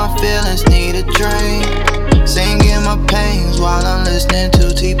been in my feelings, need a drink. Singing my pains while I'm listening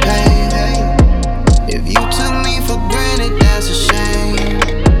to T-Pain. If you took me for granted, that's a shame.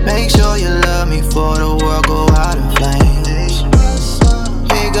 Make sure you love me before the world go out in flames.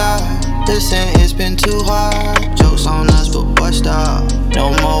 Hey God, listen, it's been too hard. Jokes on us, but boy, stop. No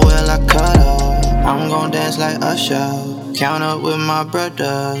more will I cut up. I'm gon' dance like Usher. Count up with my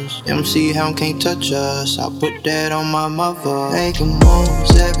brothers. MC Helm can't touch us. I put that on my mother. Making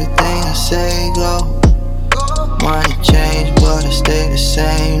moves, everything I say go. Money change, but I stay the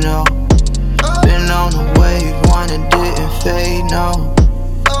same, no. Been on the wave, one that didn't fade, no.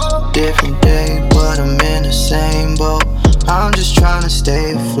 different day, but I'm in the same boat. I'm just trying to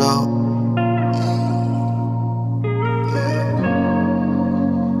stay afloat.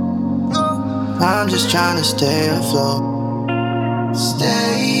 I'm just trying to stay afloat.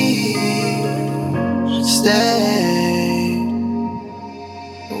 Stay.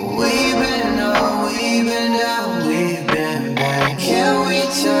 We've been up, we've been down, we've been back. Can we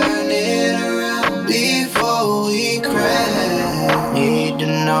turn it around before we crash? Need to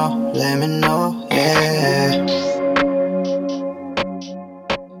know, let me know, yeah.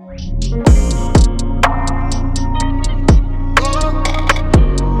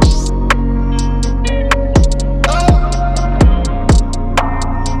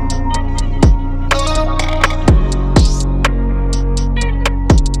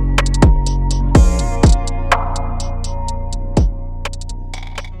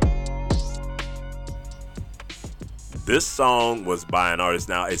 This song was by an artist.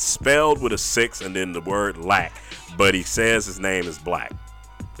 Now, it's spelled with a 6 and then the word lack, but he says his name is Black.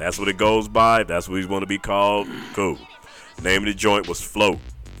 That's what it goes by. That's what he's going to be called. Cool. Name of the joint was Float.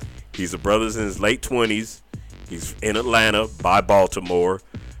 He's a brother in his late 20s. He's in Atlanta by Baltimore.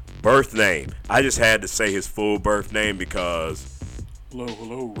 Birth name. I just had to say his full birth name because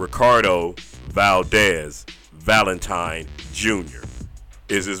Ricardo Valdez Valentine Jr.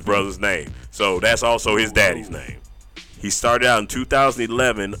 is his brother's name. So that's also his daddy's name. He started out in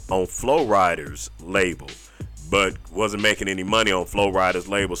 2011 on Flow Riders label, but wasn't making any money on Flow Riders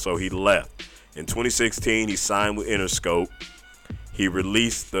label, so he left. In 2016, he signed with Interscope. He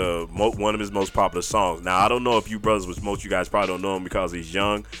released one of his most popular songs. Now, I don't know if you brothers, which most of you guys probably don't know him because he's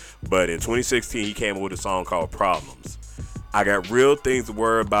young, but in 2016, he came up with a song called Problems. I got real things to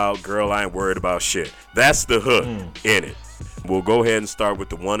worry about, girl, I ain't worried about shit. That's the hook in it. We'll go ahead and start with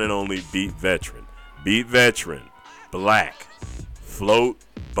the one and only Beat Veteran. Beat Veteran, Black, Float,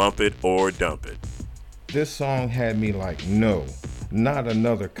 Bump It or Dump It. This song had me like, no, not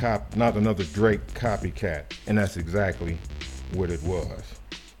another Drake copycat, and that's exactly what it was.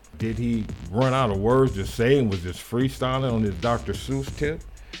 Did he run out of words to say and was just freestyling on his Dr. Seuss tip?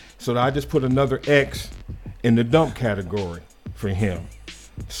 So I just put another X in the dump category for him.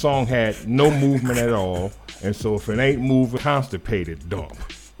 The song had no movement at all, and so if it ain't moving, constipated dump.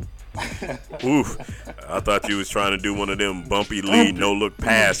 Oof. I thought you was trying to do one of them bumpy lead, no look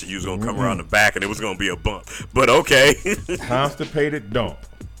pass, and you was going to come around the back and it was going to be a bump. But okay. Constipated dump.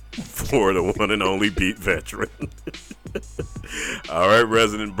 For the one and only Beat Veteran. All right,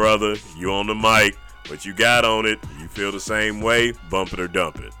 resident brother, you on the mic. What you got on it? You feel the same way? Bump it or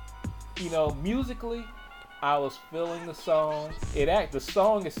dump it? You know, musically, I was feeling the song. The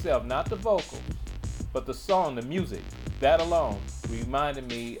song itself, not the vocals, but the song, the music, that alone reminded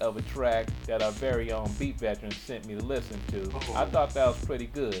me of a track that our very own Beat Veteran sent me to listen to. I thought that was pretty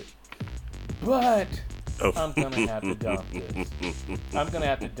good. But I'm going to have to dump this. I'm going to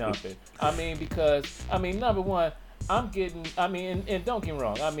have to dump it. Because number one, and don't get me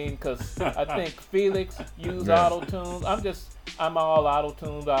wrong, because I think Felix used auto-tunes. I'm all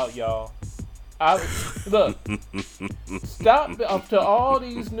auto-tuned out, y'all. Look, stop to all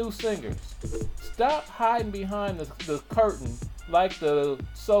these new singers. Stop hiding behind the curtain like the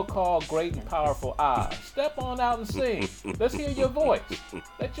so-called great and powerful I. Step on out and sing. Let's hear your voice.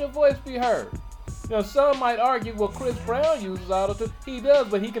 Let your voice be heard. You know, some might argue, well, Chris Brown uses auto-tune. He does,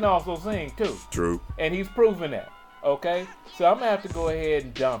 but he can also sing too. True. And he's proven that. Okay? So I'm going to have to go ahead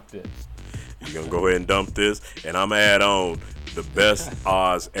and dump this. You're going to go ahead and dump this, and I'm going to add on the best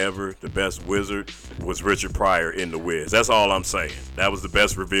Oz ever, the best wizard was Richard Pryor in The Wiz. That's all I'm saying. That was the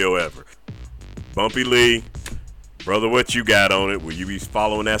best reveal ever. Bumpy Lee, brother, what you got on it? Will you be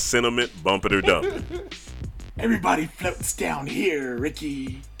following that sentiment? Bump it or dump it? Everybody floats down here,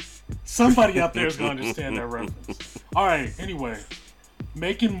 Ricky. Somebody out there is going to understand that reference. All right, anyway.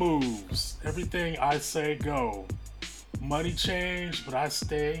 Making moves. Everything I say, go. Money change, but I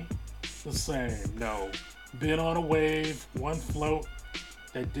stay the same. No. Been on a wave, one float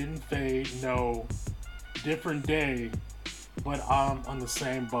that didn't fade. No. Different day, but I'm on the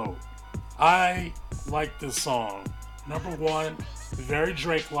same boat. I like this song. Number one, very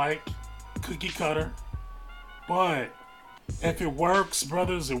Drake-like, cookie cutter. But if it works,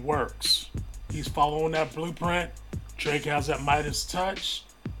 brothers, it works. He's following that blueprint. Drake has that Midas touch,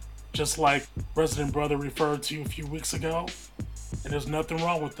 just like Resident Brother referred to a few weeks ago. And there's nothing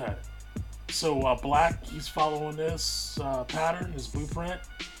wrong with that. So Black, he's following this pattern, this blueprint.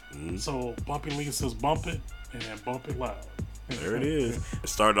 So Bumpy Lee says bump it and bump it loud. There it is. It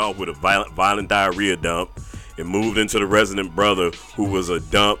started off with a violent diarrhea dump. It moved into the Resident Brother, who was a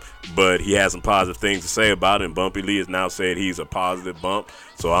dump, but he has some positive things to say about it. And Bumpy Lee has now said he's a positive bump.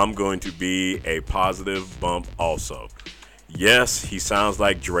 So I'm going to be a positive bump also. Yes, he sounds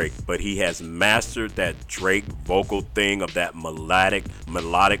like Drake, but he has mastered that Drake vocal thing of that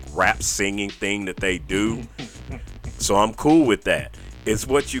melodic rap singing thing that they do. So I'm cool with that. It's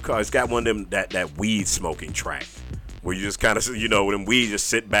what you call, it's got one of them, that weed smoking track where you just kind of, when weed, just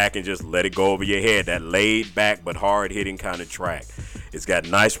sit back and just let it go over your head. That laid back but hard hitting kind of track. It's got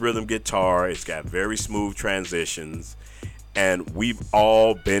nice rhythm guitar. It's got very smooth transitions. And we've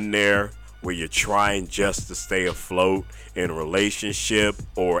all been there where you're trying just to stay afloat in a relationship,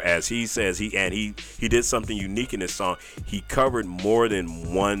 or as he says, he did something unique in this song. He covered more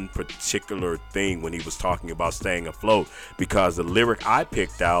than one particular thing when he was talking about staying afloat, because the lyric I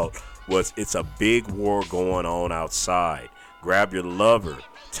picked out was, it's a big war going on outside. Grab your lover,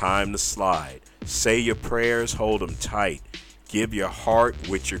 time to slide. Say your prayers, hold them tight. Give your heart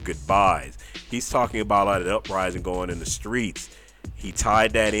with your goodbyes. He's talking about all that uprising going in the streets. He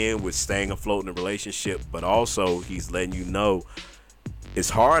tied that in with staying afloat in a relationship, but also he's letting you know it's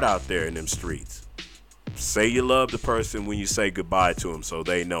hard out there in them streets. Say you love the person when you say goodbye to them, so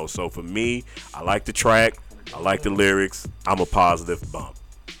they know. So for me, I like the track, I like the lyrics, I'm a positive bump.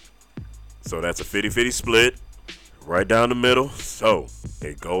 So that's a 50-50 split, right down the middle. So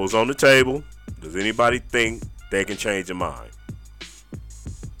it goes on the table. Does anybody think they can change their mind?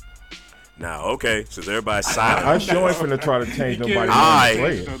 Now, okay, since everybody's silent, I sure ain't finna try to change nobody's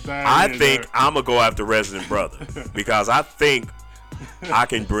mind. I think I'm gonna go after Resident Brother, because I think I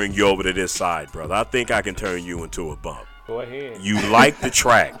can bring you over to this side, brother. I think I can turn you into a bump. Go ahead. You like the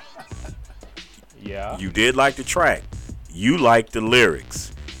track. Yeah. You did like the track. You like the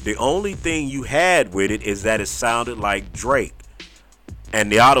lyrics. The only thing you had with it is that it sounded like Drake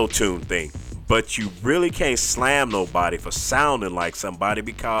and the auto-tune thing. But you really can't slam nobody for sounding like somebody,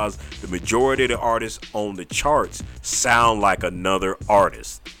 because the majority of the artists on the charts sound like another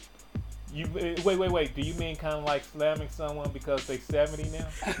artist. You wait. Do you mean kind of like slamming someone because they 70 now?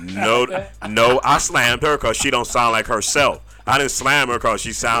 No, I slammed her because she don't sound like herself. I didn't slam her because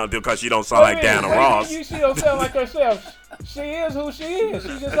she don't sound like Diana Ross. She don't sound like herself. She is who she is.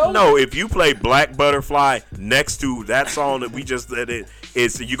 She's just old. No, if you play Black Butterfly next to that song that we just did,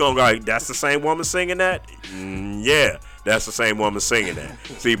 you gonna go like, that's the same woman singing that? Yeah, that's the same woman singing that.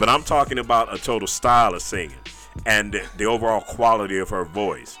 See, but I'm talking about a total style of singing and the overall quality of her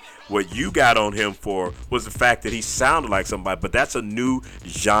voice. What you got on him for was the fact that he sounded like somebody, but that's a new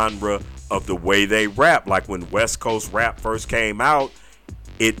genre of the way they rap. Like when West Coast rap first came out,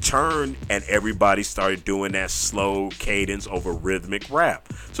 it turned and everybody started doing that slow cadence over rhythmic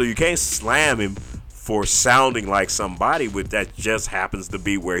rap. So you can't slam him for sounding like somebody with that just happens to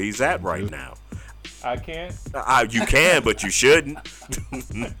be where he's at right now. I can't? You can, but you shouldn't.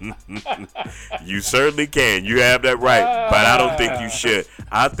 You certainly can. You have that right. But I don't think you should.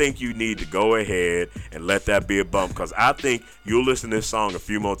 I think you need to go ahead and let that be a bump, because I think you'll listen to this song a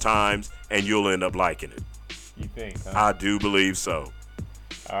few more times and you'll end up liking it. You think, huh? I do believe so.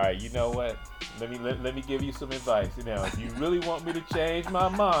 All right, you know what? Let me give you some advice. Now, if you really want me to change my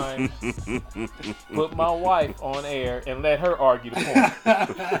mind, put my wife on air and let her argue the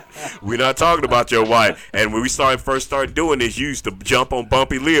point. We're not talking about your wife. And when we first started doing this, you used to jump on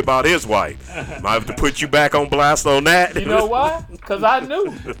Bumpy Lee about his wife. Might have to put you back on blast on that. You know why? Because I knew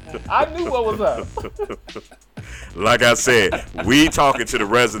what was up. Like I said, we talking to the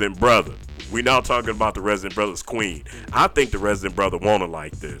Resident Brother. We're not talking about the Resident Brother's queen. I think the Resident Brother want to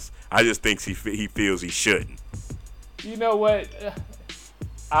like this. I just think he feels he shouldn't. You know what?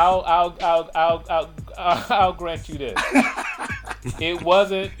 I'll grant you this. It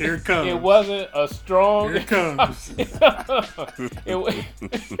wasn't. Here it comes. It wasn't a strong. Here it comes.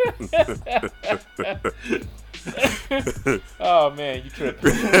 Oh man, you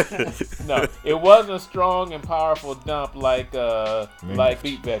tripping. No, it wasn't a strong and powerful dump like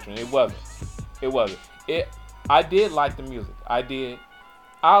Beat Veteran. It wasn't. I did like the music. I did.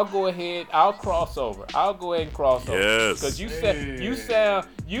 I'll go ahead. I'll cross over. I'll go ahead and cross over. Yes. Because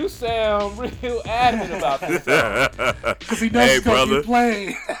you sound real adamant about this song. Because he knows it's gonna get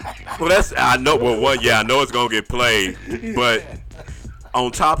played. Well, I know. Well, I know it's gonna get played. But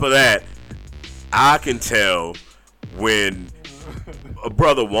on top of that, I can tell when a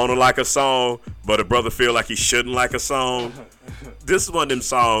brother wanna like a song, but a brother feel like he shouldn't like a song. This is one of them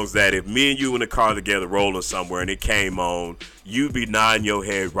songs that if me and you in the car together rolling somewhere and it came on, you'd be nodding your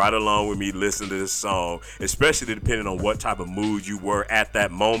head right along with me listening to this song, especially depending on what type of mood you were at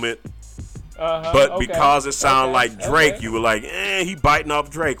that moment. But because it sounded like Drake, you were like, he biting off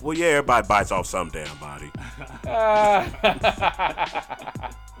Drake. Well, yeah, everybody bites off some damn body.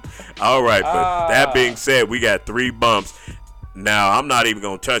 All right, but that being said, we got 3 bumps. Now, I'm not even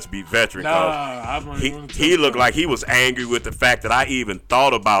going to touch Beat Veteran because he looked like he was angry with the fact that I even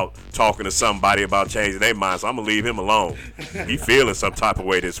thought about talking to somebody about changing their mind, so I'm going to leave him alone. He feeling some type of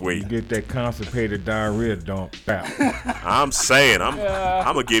way this week. You get that constipated diarrhea dump out. I'm saying, I'm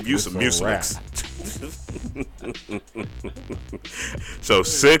going to give you some Mucinex. So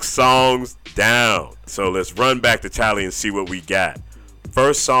 6 songs down. So let's run back the tally and see what we got.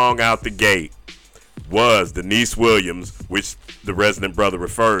 First song out the gate was Deniece Williams, which the Resident Brother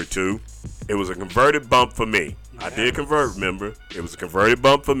referred to. It was a converted bump for me. I did convert, remember? It was a converted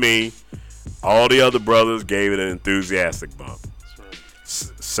bump for me. All the other brothers gave it an enthusiastic bump.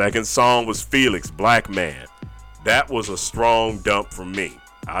 Second song was Felix, Black Man. That was a strong dump from me.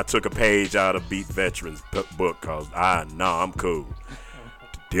 I took a page out of Beat Veteran's book because I'm cool.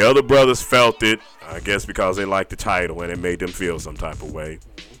 The other brothers felt it, I guess because they liked the title and it made them feel some type of way.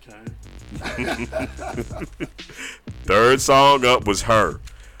 Third song up was Her,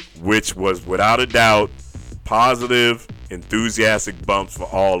 which was without a doubt positive, enthusiastic bumps for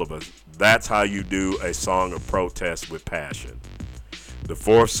all of us. That's how you do a song of protest with passion. The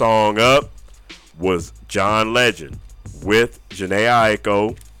fourth song up was John Legend with Jhené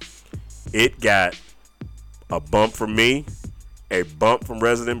Aiko. It got a bump from me, a bump from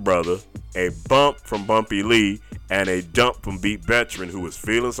Resident Brother, a bump from Bumpy Lee, and a dump from Beat Veteran, who was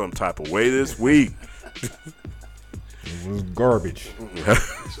feeling some type of way this week. It was garbage.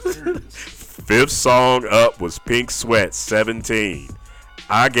 Fifth song up was Pink Sweat, 17.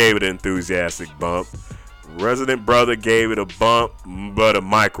 I gave it an enthusiastic bump. Resident Brother gave it a bump, but a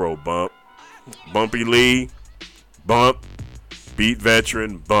micro bump. Bumpy Lee, bump. Beat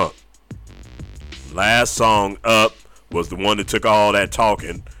Veteran, bump. Last song up was the one that took all that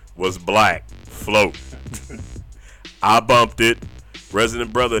talking, was Black, Float. I bumped it.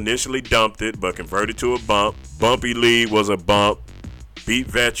 Resident Brother initially dumped it, but converted to a bump. Bumpy Lee was a bump. Beat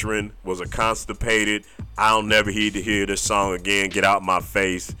Veteran was a constipated, I'll never need to hear this song again, get out my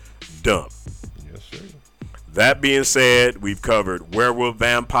face, dump. Yes, sir. That being said, we've covered Werewolf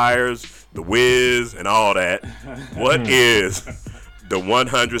Vampires, The Wiz, and all that. What is the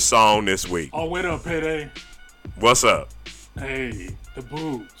 100 song this week? Oh, wait up, Payday. What's up? Hey, the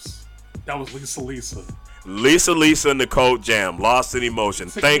boobs. That was Lisa. Lisa Nicole Jam, Lost in Emotion.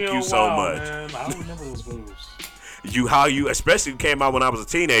 Thank you so much. Man. I remember those boobs. You especially came out when I was a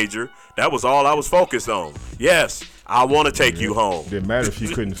teenager. That was all I was focused on. Yes, I want to take you home. Didn't matter if she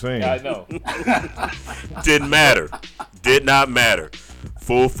couldn't sing. I know. Didn't matter. Did not matter.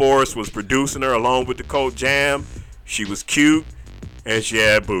 Full Force was producing her along with Nicole Jam. She was cute and she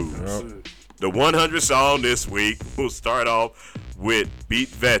had boobs. Yep. The 100 song this week, we'll start off with Beat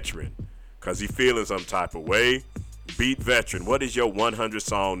Veteran, because he feeling some type of way. Beat Veteran, what is your 100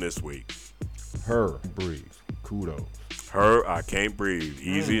 song this week? Her, Breathe. Kudos. Her, I Can't Breathe.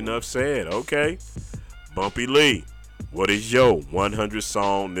 Easy enough said. Okay. Bumpy Lee, what is your 100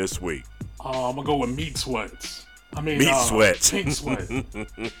 song this week? I'm going to go with Meat Sweats. Meat Sweats. Pink Sweat.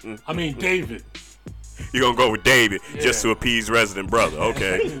 David. You're going to go with David just to appease Resident Brother.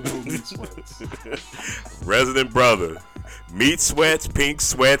 Okay. Meat Sweats. Resident Brother. Meat Sweats, Pink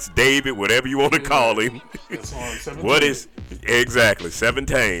Sweats, David, whatever you want to call him. That's on 17. What is, exactly,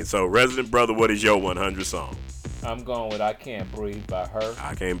 17. So, Resident Brother, what is your 100 song? I'm going with I Can't Breathe by Her.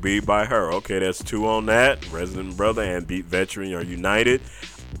 I Can't Breathe by Her. Okay, that's 2 on that. Resident Brother and Beat Veteran are united.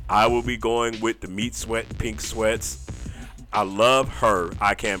 I will be going with the Meat Sweat, Pink Sweats. I love Her,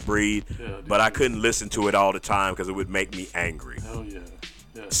 I Can't Breathe, but I couldn't listen to it all the time because it would make me angry. Hell yeah.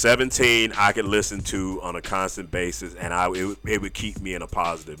 17 I could listen to on a constant basis, and it would keep me in a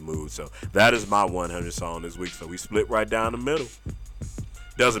positive mood. So that is my 100 song this week. So we split right down the middle.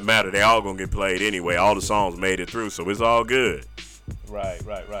 Doesn't matter. They all going to get played anyway. All the songs made it through, so it's all good. Right.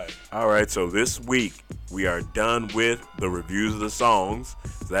 All right, so this week we are done with the reviews of the songs.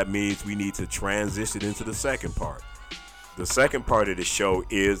 So that means we need to transition into the second part. The second part of the show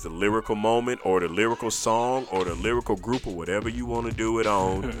is the lyrical moment or the lyrical song or the lyrical group or whatever you want to do it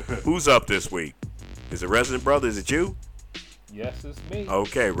on. Who's up this week? Is it Resident Brother? Is it you? Yes, it's me.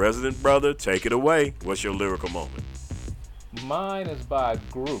 Okay, Resident Brother, take it away. What's your lyrical moment? Mine is by a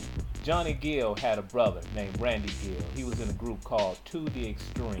group. Johnny Gill had a brother named Randy Gill. He was in a group called To The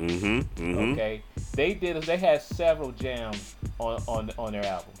Extreme. Okay, they had several jams on their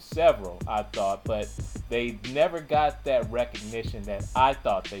album, several I thought, but they never got that recognition that I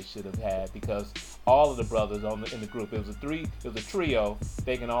thought they should have had because all of the brothers in the group, it was a trio.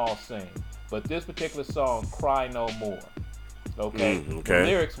 They can all sing, but this particular song, "Cry No More," okay, the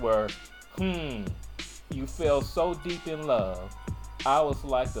lyrics were, You fell so deep in love. I was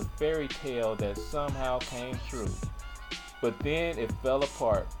like the fairy tale that somehow came true. But then it fell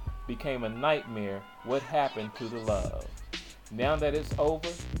apart, became a nightmare. What happened to the love? Now that it's over,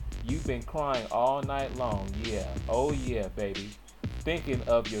 you've been crying all night long. Yeah, oh yeah, baby. Thinking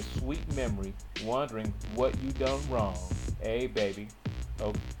of your sweet memory, wondering what you done wrong. Hey, baby.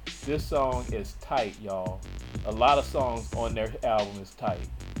 Oh, this song is tight, y'all. A lot of songs on their album is tight.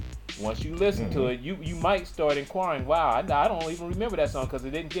 Once you listen to it, you might start inquiring, wow, I don't even remember that song because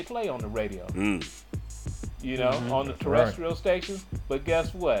it didn't get played on the radio. You know, on the terrestrial stations. But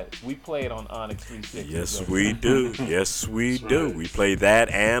guess what? We play it on Onyx 360. Yes, we do. Yes, we do. right. We play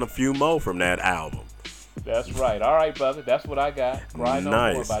that and a few more from that album. That's right. All right, brother. That's what I got. Cry No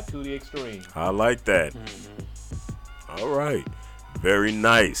More Nice. by To The Extreme. I like that. All right. Very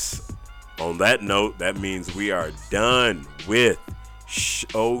nice. On that note, that means we are done with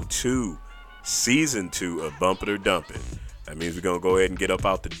Show 2, Season 2 of Bump It or Dump It. That means we're going to go ahead and get up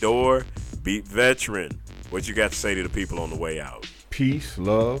out the door. Beat Veteran, what you got to say to the people on the way out? Peace,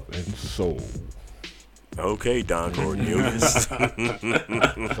 love, and soul. Okay, Don Cornelius.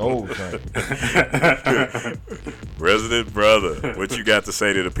 Soul thing. Resident Brother, what you got to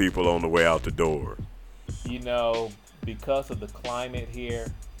say to the people on the way out the door? You know, because of the climate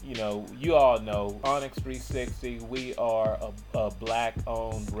here, you know, you all know Onyx 360, we are a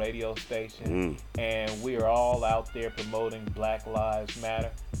black-owned radio station, and we are all out there promoting Black Lives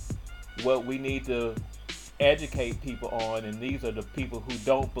Matter. What we need to educate people on, and these are the people who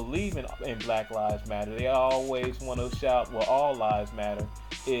don't believe in Black Lives Matter. They always want to shout, well, all lives matter,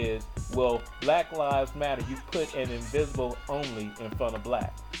 is, well, Black Lives Matter, you put an invisible only in front of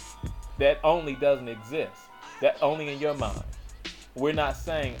black. That only doesn't exist. That only in your mind. We're not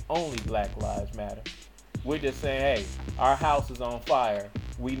saying only Black Lives Matter. We're just saying, hey, our house is on fire.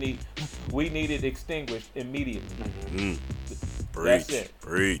 We need it extinguished immediately. Preach, That's it.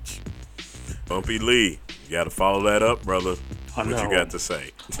 preach. Bumpy Lee, you got to follow that up, brother. I What know. you got to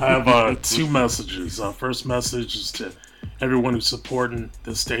say? I have two messages. First message is to everyone who's supporting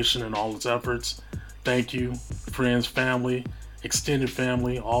this station and all its efforts. Thank you, friends, family, extended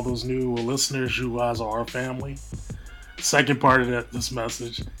family, all those new listeners. You guys are our family. Second part of this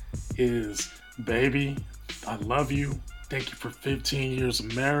message is, baby, I love you. Thank you for 15 years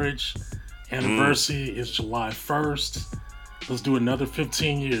of marriage. Anniversary is July 1st. Let's do another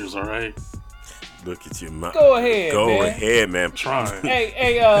 15 years, all right? Look at your mouth. Go ahead, Go man. ahead, man. Trying. Hey,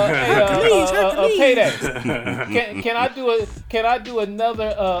 Payday. Can I do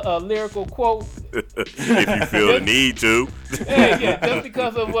another lyrical quote? If you feel the need to. Hey, yeah, just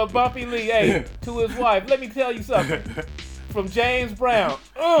because of Bumpy Lee. Hey, to his wife. Let me tell you something. From James Brown.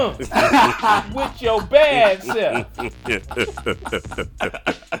 With your bad self.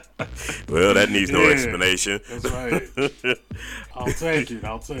 Well, that needs no Yeah, explanation. That's right. I'll take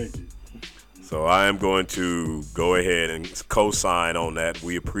it. So I am going to go ahead and co-sign on that.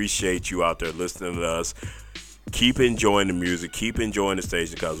 We appreciate you out there listening to us. Keep enjoying the music. Keep enjoying the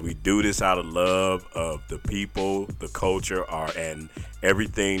station, because we do this out of love of the people, the culture, and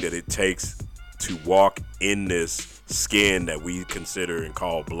everything that it takes to walk in this skin that we consider and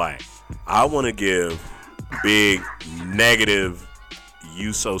call black. I want to give big negative,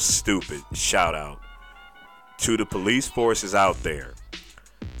 you so stupid shout out to the police forces out there,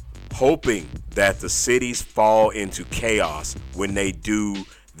 hoping that the cities fall into chaos when they do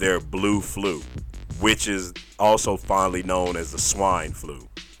their blue flu, which is also fondly known as the swine flu.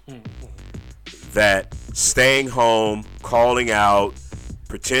 That staying home, calling out,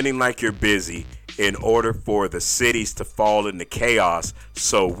 pretending like you're busy in order for the cities to fall into chaos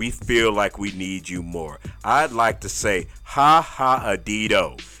so we feel like we need you more. I'd like to say, ha ha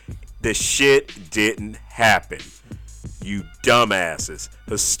adido. The shit didn't happen. You dumbasses.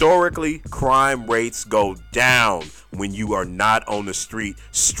 Historically, crime rates go down when you are not on the street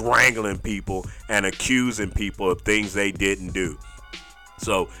strangling people and accusing people of things they didn't do.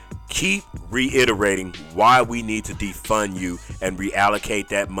 So keep reiterating why we need to defund you and reallocate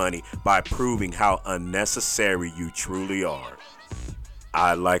that money by proving how unnecessary you truly are.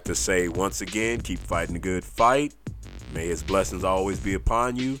 I'd like to say once again, keep fighting the good fight. May his blessings always be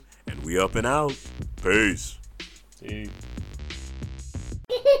upon you. And we up and out. Peace. See.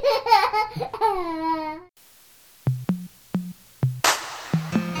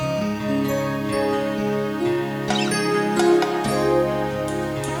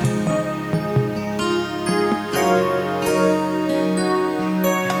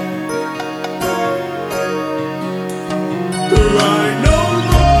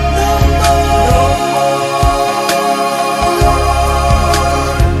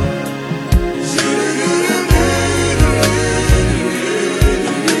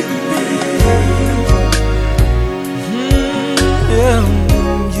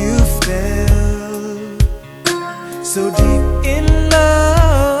 so deep in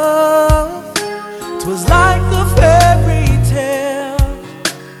love. 'Twas like a fairy tale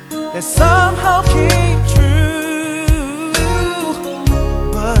that somehow came true.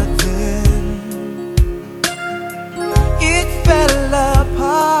 But then it fell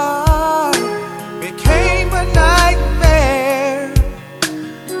apart, became a nightmare.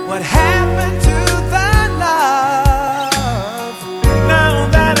 What happened to that love? Now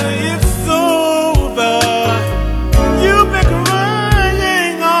that it's over, you've been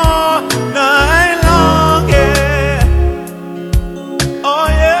crying all night long, yeah. Oh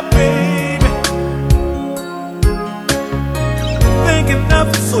yeah, baby. Thinking of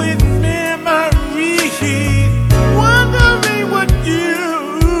sweet memories, wondering what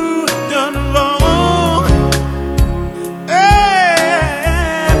you've done wrong.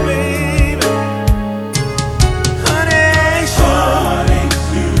 Hey, baby. Honey, heartaches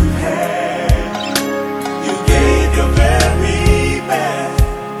you had, you gave your very best.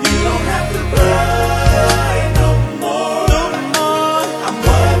 You don't have to cry no more. No more. I'm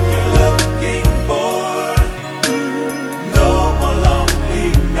what you're looking for. No more lonely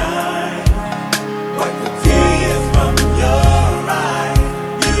nights. Wipe the tears from your eyes.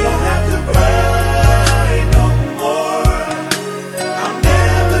 You don't have to cry no more. I'll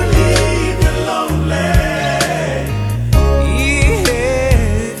never leave you lonely.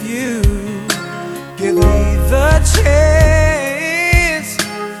 If you give me the chance,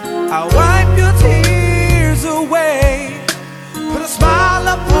 I'll wipe your tears away, put a smile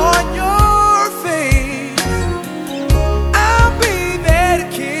upon your face. I'll be there to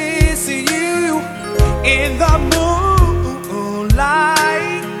kiss you in the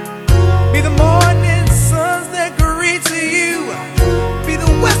moonlight. Be the morning suns that greet you. Be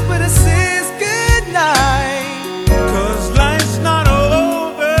the whisper that says goodnight. 'Cause life's not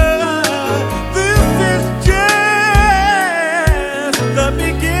over. This is just the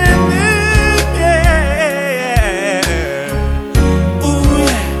beginning. Yeah. Ooh,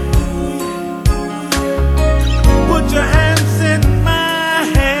 yeah. Put your hands in my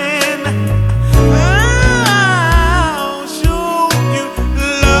hand. I'll show you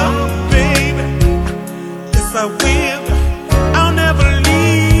love, baby. Yes, I will. I'll never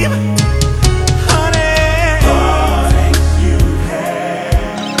leave. Honey, heartaches you had,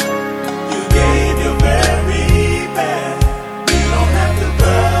 you gave your very best. You don't have to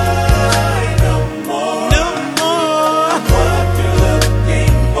cry no more. No more. I'm what you're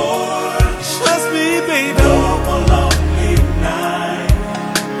looking for. Trust me, baby. No more lonely nights.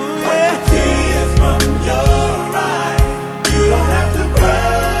 Wipe the tears from your eyes. You don't have to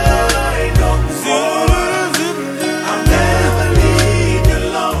cry no more. I'll never leave you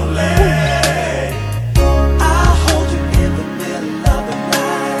lonely. I'll hold you in the middle of the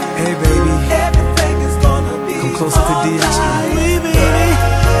night. Hey, baby. Everything is gonna be come closer to DX, baby.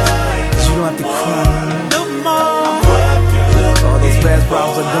 'Cause you don't have to cry no more. All those bad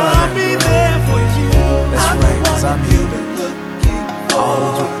problems are gone.